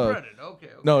was breaded. Okay.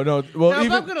 No. Well, now,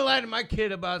 if I'm gonna lie to my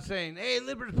kid about saying, "Hey,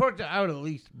 liver's pork chop," I would at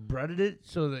least breaded it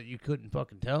so that you couldn't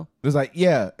fucking tell. It's like,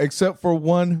 yeah, except for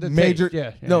one major.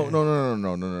 Taste, yeah. No.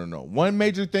 One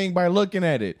major thing by looking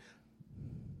at it.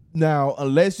 Now,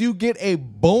 unless you get a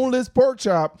boneless pork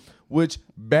chop, which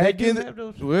back in the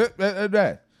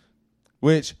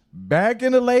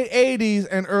late 80s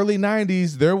and early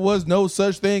 90s, there was no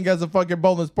such thing as a fucking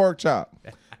boneless pork chop.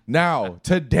 Now,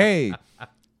 today,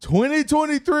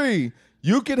 2023,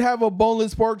 you could have a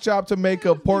boneless pork chop to make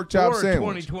a pork chop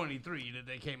sandwich. 2023 that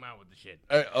they came out with the shit.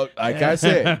 Like I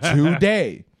said,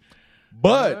 today.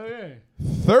 But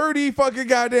 30 fucking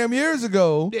goddamn years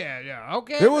ago,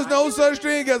 okay. there was no such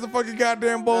thing as a fucking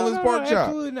goddamn boneless pork chop.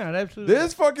 Absolutely not. Absolutely.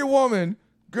 This fucking woman,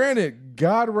 granted,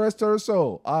 God rest her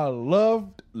soul, I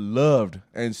loved,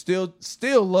 and still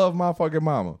love my fucking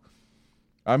mama.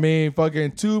 I mean,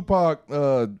 fucking Tupac,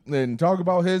 and talk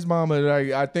about his mama.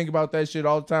 I think about that shit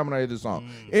all the time when I hear this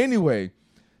song. Anyway,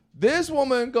 this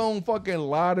woman gonna fucking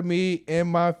lie to me in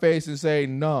my face and say,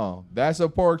 no, that's a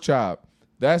pork chop.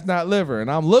 That's not liver.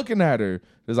 And I'm looking at her.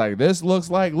 It's like, this looks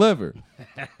like liver.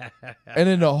 And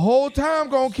then the whole time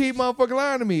gonna keep motherfucking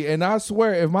lying to me. And I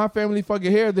swear, if my family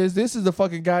fucking hear this is the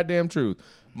fucking goddamn truth.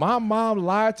 My mom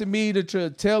lied to me to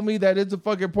tell me that it's a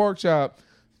fucking pork chop,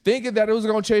 thinking that it was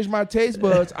gonna change my taste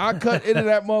buds. I cut into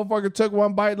that motherfucker, took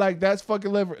one bite, like, that's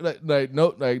fucking liver. Like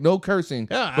no cursing.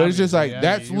 Yeah, but it's just like,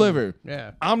 that's liver.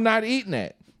 Yeah. I'm not eating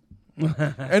that.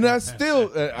 And I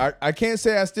still, I can't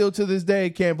say I still to this day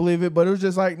can't believe it, but it was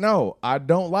just like, no, I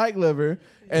don't like liver.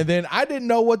 And then I didn't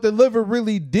know what the liver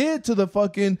really did to the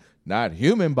fucking, not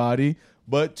human body,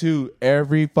 but to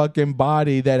every fucking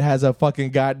body that has a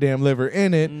fucking goddamn liver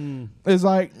in it. It's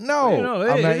like, no,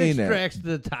 I'm not eating that. It extracts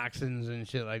the toxins and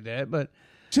shit like that, but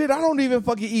shit, I don't even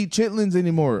fucking eat chitlins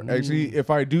anymore. Actually, if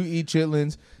I do eat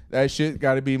chitlins, that shit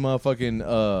got to be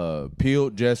motherfucking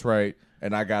peeled just right.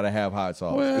 And I gotta have hot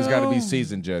sauce. Well, it's gotta be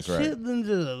seasoned just right. Chitlins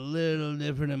is a little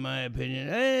different in my opinion,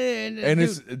 and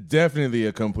it's definitely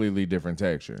a completely different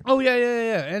texture. Oh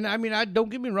yeah. And I mean, don't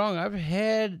get me wrong. I've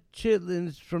had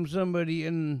chitlins from somebody,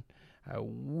 and I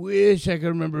wish I could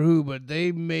remember who, but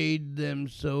they made them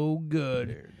so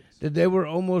good that they were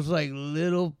almost like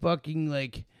little fucking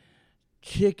like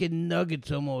chicken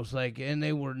nuggets, almost like, and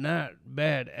they were not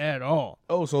bad at all.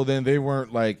 Oh, so then they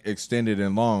weren't like extended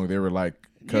and long. They were like.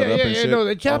 Cut up and shit. No,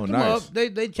 they chopped them up. They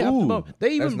chopped them up.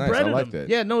 They even breaded like them. That.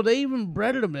 Yeah, no, they even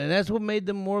breaded them, and that's what made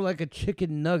them more like a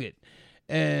chicken nugget.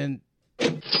 And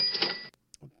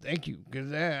thank you,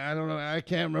 because I don't know, I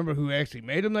can't remember who actually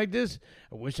made them like this.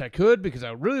 I wish I could, because I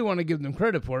really want to give them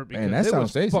credit for it, because it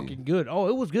was fucking good. Oh,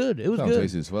 it was good. It was good.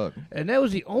 Tasty as fuck. And that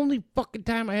was the only fucking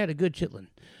time I had a good chitlin.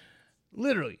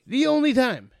 Literally, the only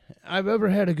time I've ever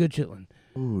had a good chitlin.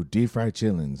 Ooh, deep fried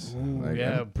chitlins.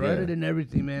 Breaded and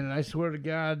everything, man. And I swear to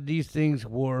God, these things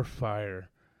were fire.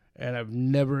 And I've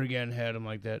never again had them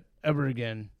like that. Ever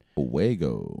again.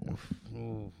 Fuego.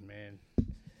 Oh, man.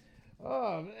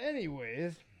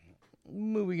 Anyways,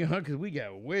 moving on, because we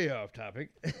got way off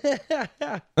topic.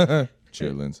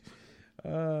 Chitlins.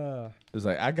 It's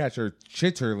like, I got your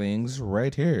chitterlings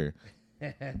right here.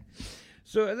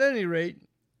 So, at any rate,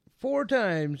 4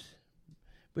 times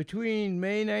between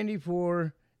May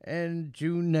 94 and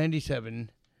June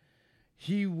 97,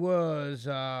 he was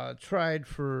tried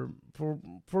for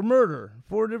murder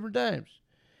 4 different times.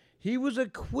 He was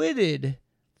acquitted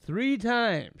 3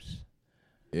 times.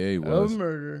 Yeah, he was. Of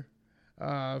murder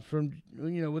from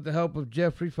with the help of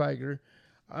Jeffrey Feiger.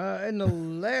 And the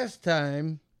last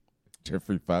time,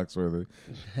 Jeffrey Foxworthy.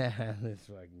 this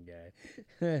fucking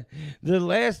guy. The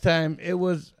last time it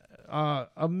was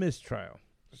a mistrial.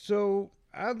 So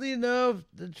oddly enough,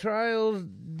 the trials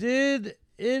did,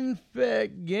 in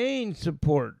fact, gain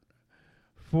support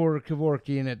for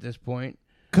Kevorkian at this point.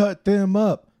 Cut them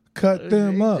up. Cut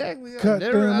them up. Cut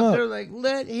them up. They're like,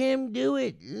 let him do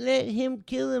it. Let him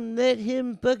kill him. Let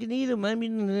him fucking eat him. I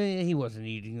mean, he wasn't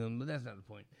eating them, but that's not the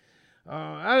point.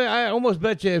 I almost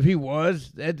bet you if he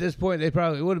was at this point, they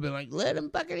probably would have been like, let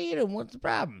him fucking eat him. What's the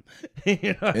problem?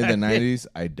 You know In the 90s,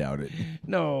 I doubt it.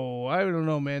 No, I don't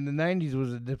know, man. The 90s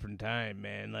was a different time,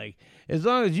 man. Like, as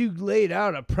long as you laid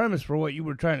out a premise for what you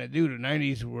were trying to do, the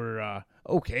 90s were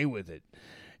okay with it.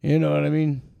 You know what I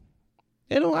mean?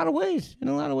 In a lot of ways.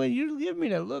 You give me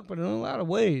that look, but in a lot of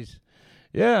ways.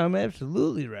 Yeah, I'm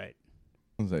absolutely right.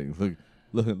 I was like,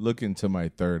 look into my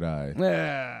third eye.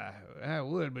 Yeah, I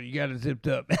would, but you got it zipped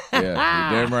up.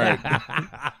 Yeah, you're damn right.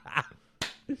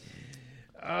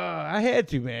 I had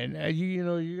to, man. You're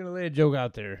going to lay a joke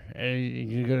out there,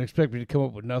 and you're going to expect me to come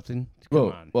up with nothing.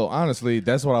 Come on. Well, honestly,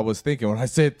 that's what I was thinking when I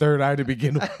said third eye to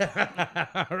begin with.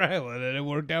 All right, well, then it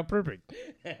worked out perfect.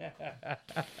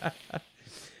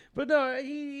 But no,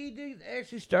 he did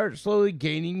actually start slowly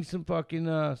gaining some fucking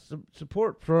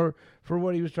support for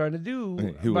what he was trying to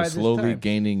do. He was slowly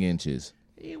gaining inches.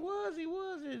 He was,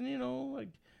 and like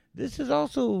this is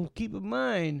also, keep in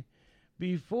mind,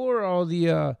 before all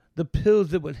the pills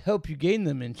that would help you gain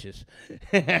them inches.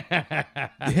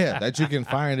 Yeah, that you can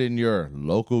find in your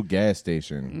local gas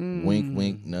station. Wink,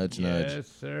 wink, nudge, nudge.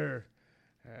 Yes, sir.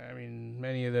 I mean,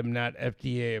 many of them not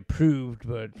FDA approved,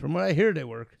 but from what I hear, they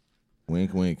work.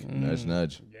 Wink, wink, nudge,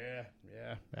 nudge. Yeah.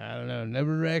 I don't know.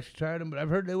 Never actually tried them, but I've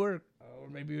heard they work. Or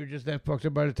maybe you're just that fucked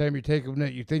up by the time you take them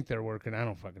that you think they're working. I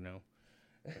don't fucking know.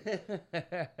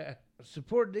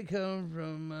 Support did come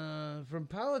from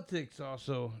politics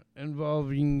also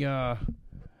involving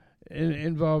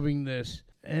this.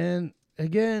 And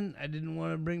again, I didn't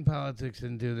want to bring politics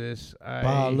into this.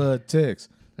 Politics.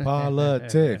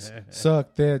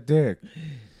 Suck that dick.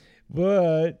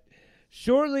 But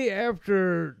shortly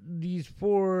after these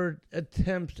 4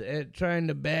 attempts at trying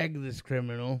to bag this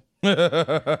criminal, I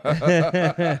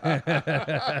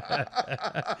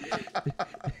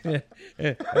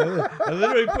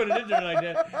literally put it in there like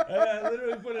that.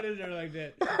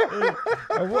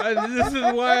 This is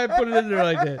why I put it in there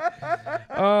like that.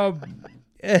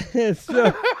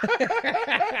 So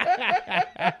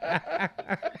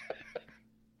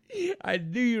I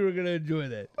knew you were going to enjoy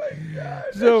that. Oh my God,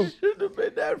 so that shouldn't have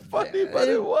been that funny, but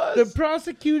it was. The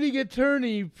prosecuting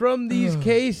attorney from these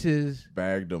cases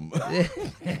bagged him.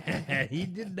 He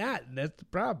did not, and that's the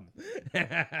problem.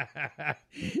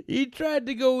 He tried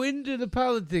to go into the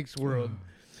politics world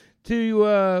to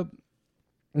I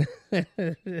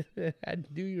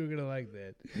knew you were going to like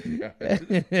that.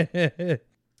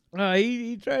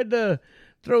 He tried to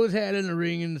throw his hat in the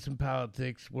ring into some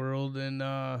politics world, and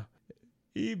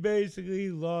he basically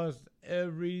lost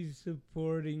every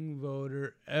supporting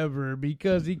voter ever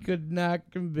because he could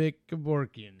not convict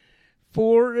Kevorkian.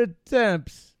 4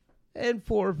 attempts and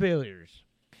 4 failures.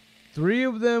 3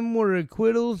 of them were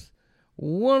acquittals.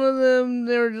 1 of them,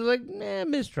 they were just like,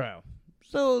 mistrial.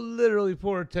 So literally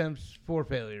 4 attempts, 4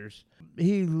 failures.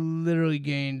 He literally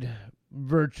gained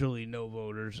virtually no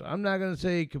voters. I'm not going to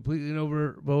say completely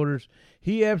no voters.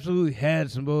 He absolutely had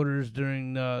some voters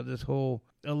during this whole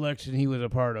election he was a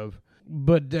part of,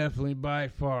 but definitely by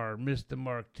far missed the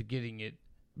mark to getting it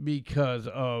because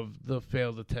of the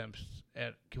failed attempts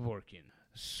at Kevorkian.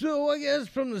 So I guess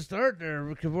from the start there,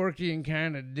 Kevorkian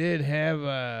kind of did have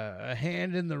a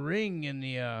hand in the ring in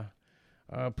the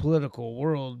political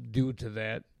world due to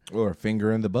that. Or a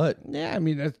finger in the butt. Yeah, I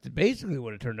mean, that's basically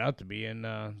what it turned out to be. And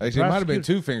actually, it might have been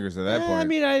 2 fingers at that point. I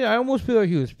mean, I almost feel like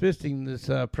he was fisting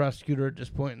this prosecutor at this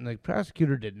point, and the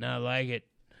prosecutor did not like it.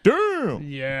 Damn!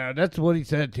 Yeah, that's what he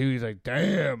said, too. He's like,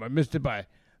 damn, I missed it by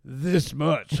this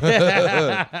much.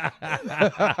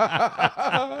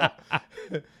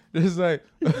 It's like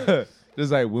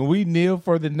when we kneel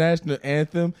for the national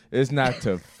anthem, it's not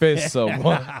to fist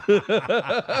someone.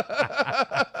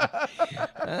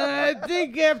 I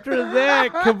think after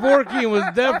that, Kevorkian was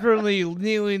definitely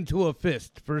kneeling to a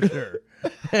fist, for sure.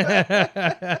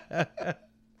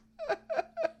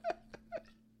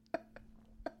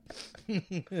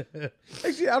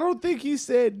 Actually, I don't think he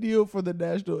said kneel for the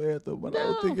national anthem, but I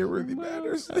don't think it really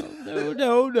matters.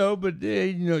 No, but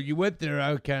you went there.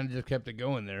 I kind of just kept it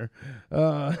going there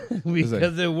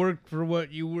because it worked for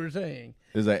what you were saying.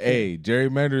 It's like, hey, Jerry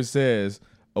Manders says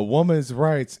a woman's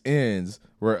rights ends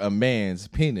where a man's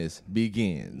penis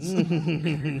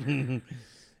begins.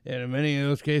 And in many of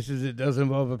those cases, it does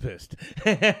involve a fist.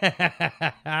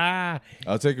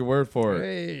 I'll take your word for it.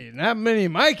 Hey, not many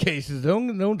of my cases.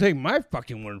 Don't take my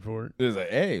fucking word for it. It's like,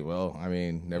 hey, well, I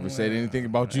mean, never said anything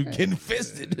about you getting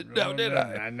fisted. No, did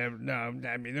I? I never. No,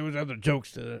 I mean, there was other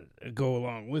jokes to go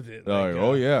along with it.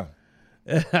 Oh yeah.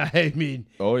 I mean,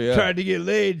 oh yeah, tried to get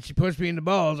laid. She punched me in the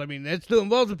balls. I mean, that still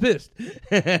involves a fist.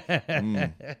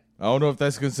 I don't know if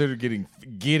that's considered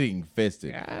getting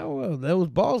fisted. Well, those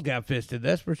balls got fisted.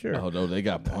 That's for sure. Oh no, they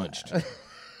got punched.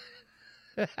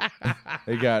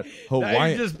 They got Hawaiian. Now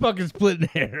you're just fucking splitting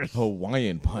hairs.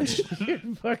 Hawaiian punch.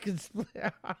 Fucking split.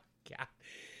 Oh, God.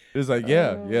 It's like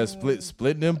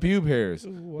splitting them pube hairs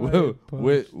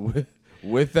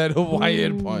with that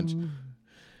Hawaiian punch.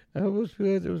 I almost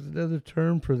feel like there was another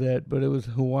term for that, but it was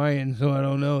Hawaiian, so I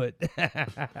don't know it.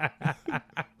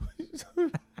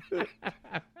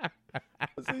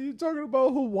 So you talking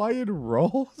about Hawaiian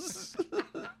rolls?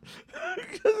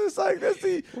 Because it's like that's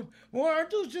the. Well,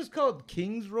 aren't those just called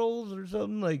King's rolls or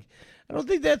something? Like, I don't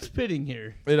think that's fitting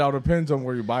here. It all depends on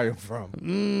where you buy them from.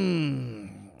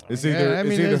 It's either. I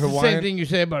mean, it's either it's Hawaiian. the same thing you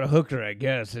say about a hooker, I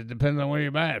guess. It depends on where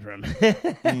you buy it from.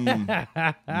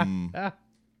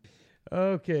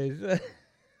 Okay, so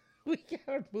we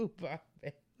gotta move on,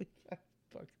 man. We gotta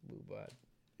fucking move on.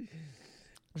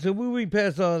 So moving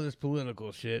past all this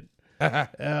political shit.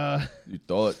 You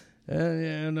thought.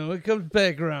 Yeah, no, it comes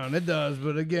back around. It does,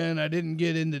 but again, I didn't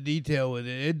get into detail with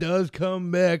it. It does come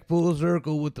back full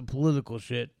circle with the political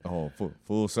shit. Oh,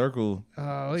 full circle.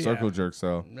 Oh, yeah. Circle jerk,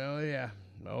 so.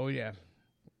 Oh, yeah.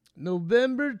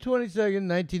 November 22nd,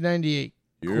 1998.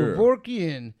 Yeah.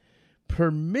 Kevorkian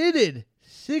permitted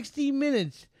 60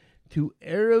 Minutes to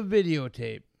air a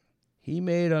videotape he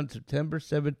made on September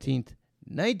 17th,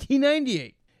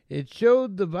 1998. It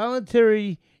showed the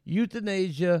voluntary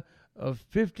euthanasia of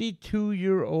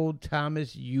 52-year-old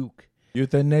Thomas Uke.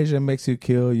 Euthanasia makes you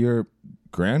kill your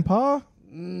grandpa?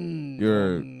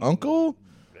 Your uncle?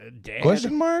 Dad?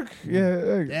 Question mark?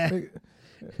 Yeah.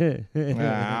 I don't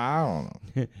know.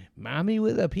 Mommy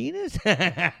with a penis?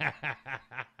 Yeah,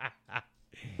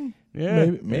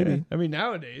 maybe. Yeah. I mean,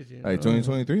 nowadays. Like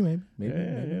 2023, maybe. Yeah,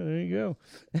 there you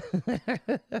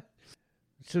go.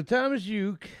 So Thomas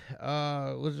Uke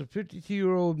was a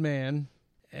 52-year-old man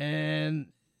and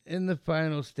in the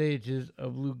final stages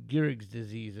of Lou Gehrig's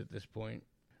disease at this point.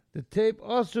 The tape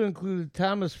also included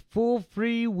Thomas' full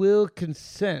free will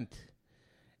consent,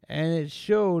 and it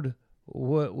showed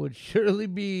what would surely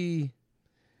be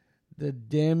the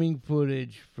damning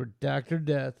footage for Dr.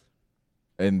 Death.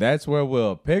 And that's where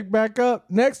we'll pick back up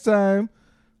next time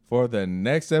for the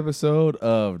next episode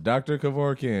of Dr.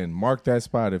 Kevorkian. Mark that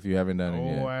spot if you haven't done it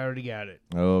yet. Oh, I already got it.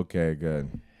 Okay,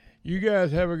 good. You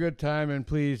guys have a good time, and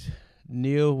please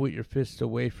kneel with your fists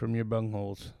away from your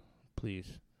bungholes.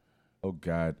 Please. Oh,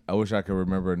 God. I wish I could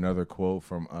remember another quote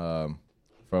from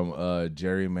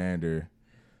Gerrymander.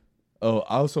 Oh,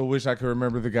 I also wish I could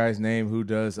remember the guy's name who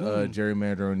does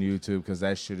Gerrymander on YouTube, because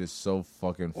that shit is so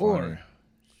fucking funny. Or,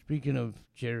 speaking of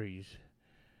Jerry's,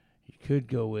 you could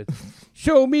go with,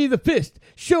 show me the fist.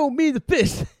 Show me the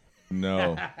fist.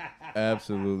 No,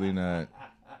 absolutely not.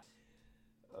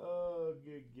 Oh,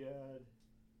 good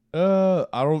God.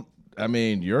 I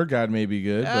mean, your God may be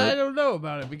good, but I don't know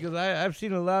about it because I've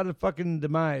seen a lot of fucking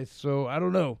demise, so I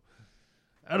don't know.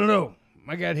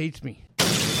 My God hates me.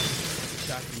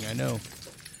 Shocking, I know.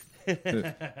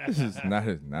 this is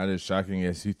not as shocking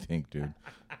as you think, dude.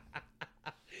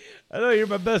 I know you're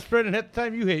my best friend, and at the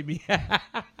time you hate me.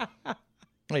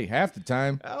 Hey, half the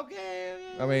time. Okay.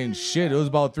 I mean, shit, it was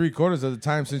about 3/4 of the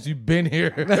time since you've been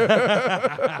here.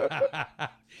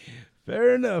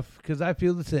 Fair enough, because I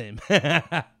feel the same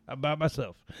about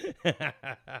myself.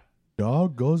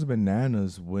 Dog goes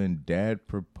bananas when dad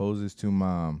proposes to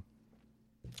mom.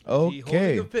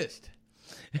 Okay. Holding a fist.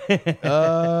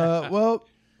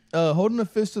 Holding a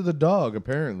fist to the dog,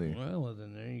 apparently. Well,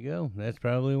 then there you go. That's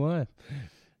probably why.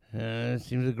 It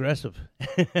seems aggressive.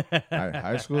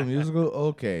 High School Musical?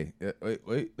 Okay.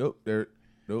 Wait. Nope.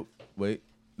 Wait.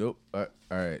 Nope. All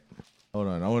right. Hold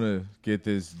on. I want to get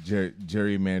this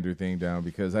gerrymander thing down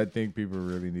because I think people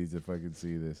really need to fucking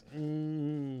see this.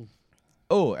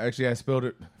 Oh, actually, I spelled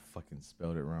it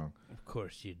wrong. Of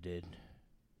course you did.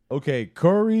 Okay,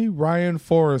 Corey Ryan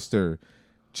Forrester.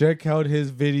 Check out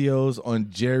his videos on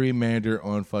gerrymander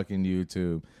on fucking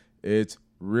YouTube. It's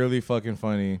really fucking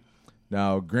funny.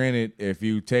 Now, granted, if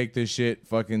you take this shit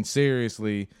fucking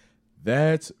seriously,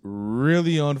 that's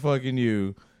really on fucking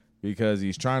you because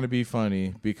he's trying to be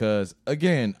funny. Because,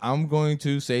 again, I'm going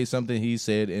to say something he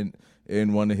said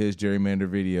in one of his gerrymander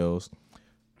videos.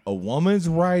 A woman's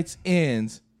rights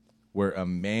ends where a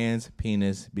man's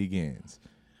penis begins.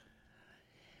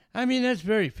 I mean, that's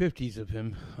very 50s of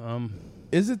him.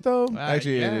 Is it, though?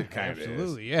 Actually, yeah, it kind of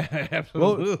absolutely. is. Yeah,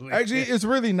 absolutely. Well, actually, it's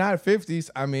really not 50s.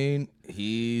 I mean,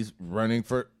 he's running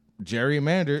for...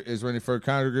 Gerrymander is running for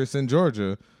Congress in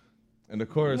Georgia. And of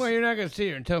course, well, you're not gonna sit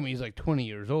here and tell me he's like 20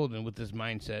 years old and with this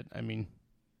mindset. I mean,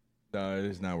 no,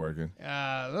 it's not working.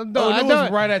 no, it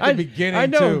was right at the beginning I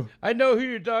know, too. I know who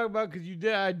you're talking about because you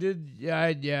did. I did.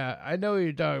 Yeah, I know who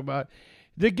you're talking about.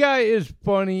 The guy is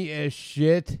funny as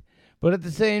shit, but at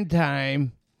the same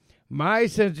time, my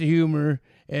sense of humor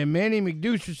and Manny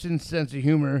McDoucherson's sense of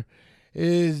humor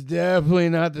is definitely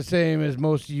not the same as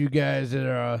most of you guys that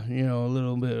are, a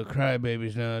little bit of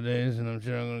crybabies nowadays. And I'm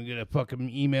sure I'm going to get a fucking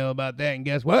email about that. And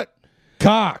guess what?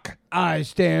 Cock. I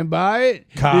stand by it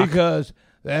Cock. because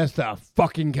that's the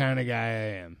fucking kind of guy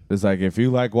I am. It's like, if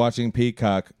you like watching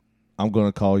Peacock, I'm going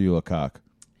to call you a cock.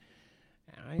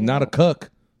 Not a cook,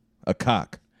 a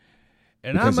cock.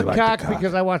 And because I'm a cock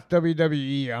because I watch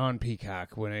WWE on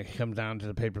Peacock when it comes down to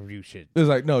the pay-per-view shit. It's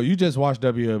like, no, you just watch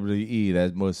WWE.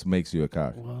 That most makes you a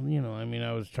cock. Well,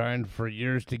 I was trying for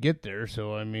years to get there,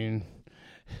 so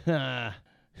never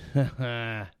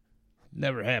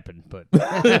happened. But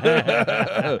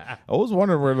I was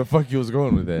wondering where the fuck you was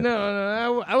going with that.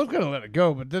 No, I was going to let it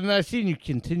go, but then I seen you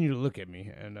continue to look at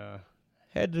me, and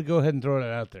had to go ahead and throw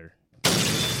that out there.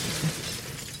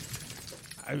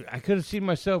 I could have seen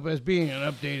myself as being an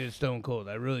updated Stone Cold.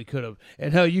 I really could have.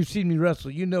 And hell, you've seen me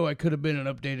wrestle. You know I could have been an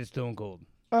updated Stone Cold.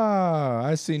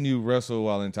 I seen you wrestle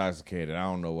while intoxicated. I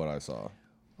don't know what I saw.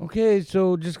 Okay,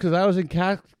 so just because I was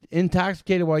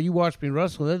intoxicated while you watched me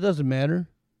wrestle, that doesn't matter.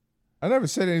 I never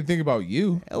said anything about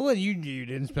you. Well, you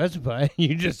didn't specify.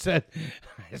 You just said,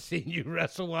 I seen you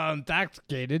wrestle while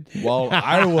intoxicated. While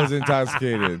I was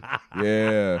intoxicated.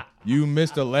 Yeah. You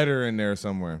missed a letter in there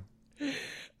somewhere.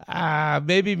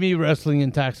 Maybe me wrestling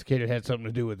intoxicated had something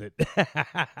to do with it.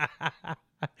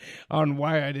 On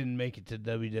why I didn't make it to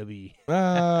WWE.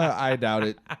 I doubt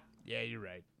it. Yeah, you're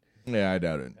right. Yeah, I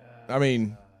doubt it. I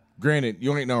mean, granted,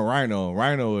 you ain't no Rhino.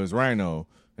 Rhino is Rhino.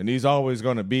 And he's always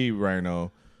going to be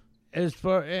Rhino. As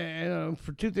far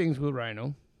for two things with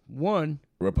Rhino. One,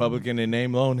 Republican in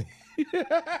name only.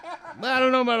 I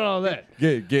don't know about all that.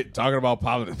 Get talking about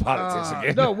politics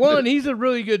again. No, one, he's a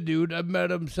really good dude. I've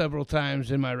met him several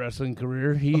times in my wrestling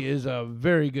career. He is a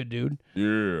very good dude.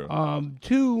 Yeah.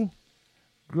 Two,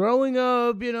 growing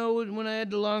up, when I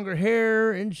had the longer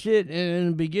hair and shit, and in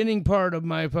the beginning part of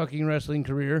my fucking wrestling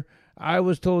career, I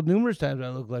was told numerous times I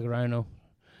looked like a Rhino.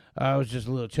 I was just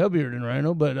a little chubbier than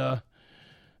Rhino, but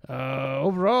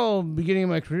overall, beginning of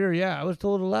my career, yeah, I was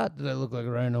told a lot that I look like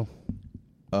a Rhino.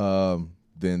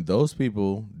 Then those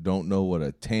people don't know what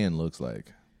a tan looks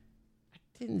like. I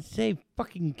didn't say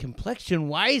fucking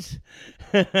complexion-wise.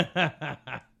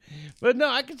 But no,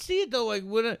 I can see it though. Like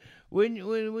when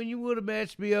you would have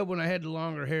matched me up when I had the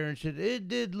longer hair and shit, it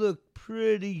did look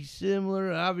pretty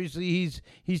similar. Obviously,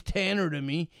 he's tanner to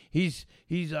me. He's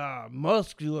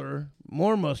muscular,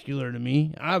 more muscular to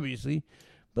me, obviously.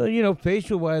 But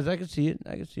facial wise, I can see it.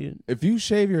 If you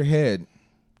shave your head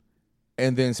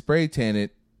and then spray tan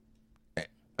it,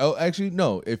 oh, actually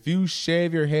no. If you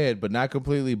shave your head but not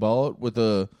completely bald with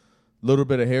a little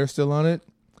bit of hair still on it,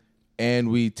 and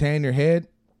we tan your head,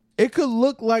 it could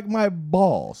look like my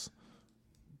balls.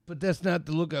 But that's not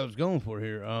the look I was going for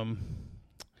here.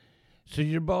 So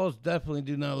your balls definitely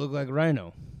do not look like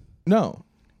Rhino. No.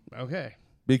 Okay.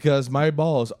 Because my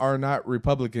balls are not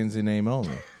Republicans in name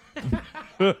only.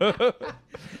 All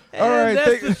right,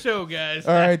 that's the show, guys.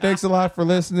 All right, thanks a lot for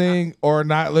listening or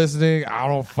not listening. I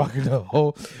don't fucking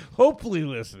know. Hopefully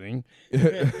listening.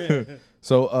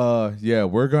 So, yeah,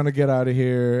 we're gonna get out of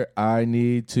here. I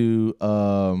need to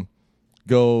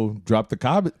go drop the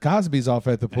Cosbys off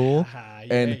at the pool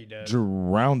and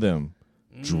drown them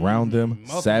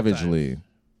savagely.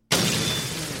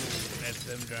 That's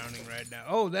them drowning right now.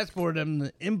 Oh, that's for them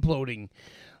imploding.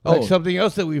 Like something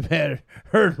else that we've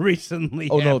heard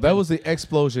recently. Oh, no, that was the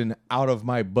explosion out of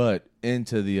my butt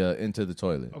into the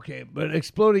toilet. Okay, but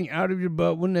exploding out of your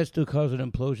butt, wouldn't that still cause an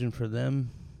implosion for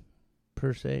them,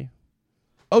 per se?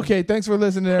 Okay, thanks for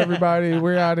listening, everybody.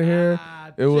 We're out of here.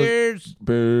 Cheers.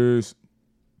 Peace.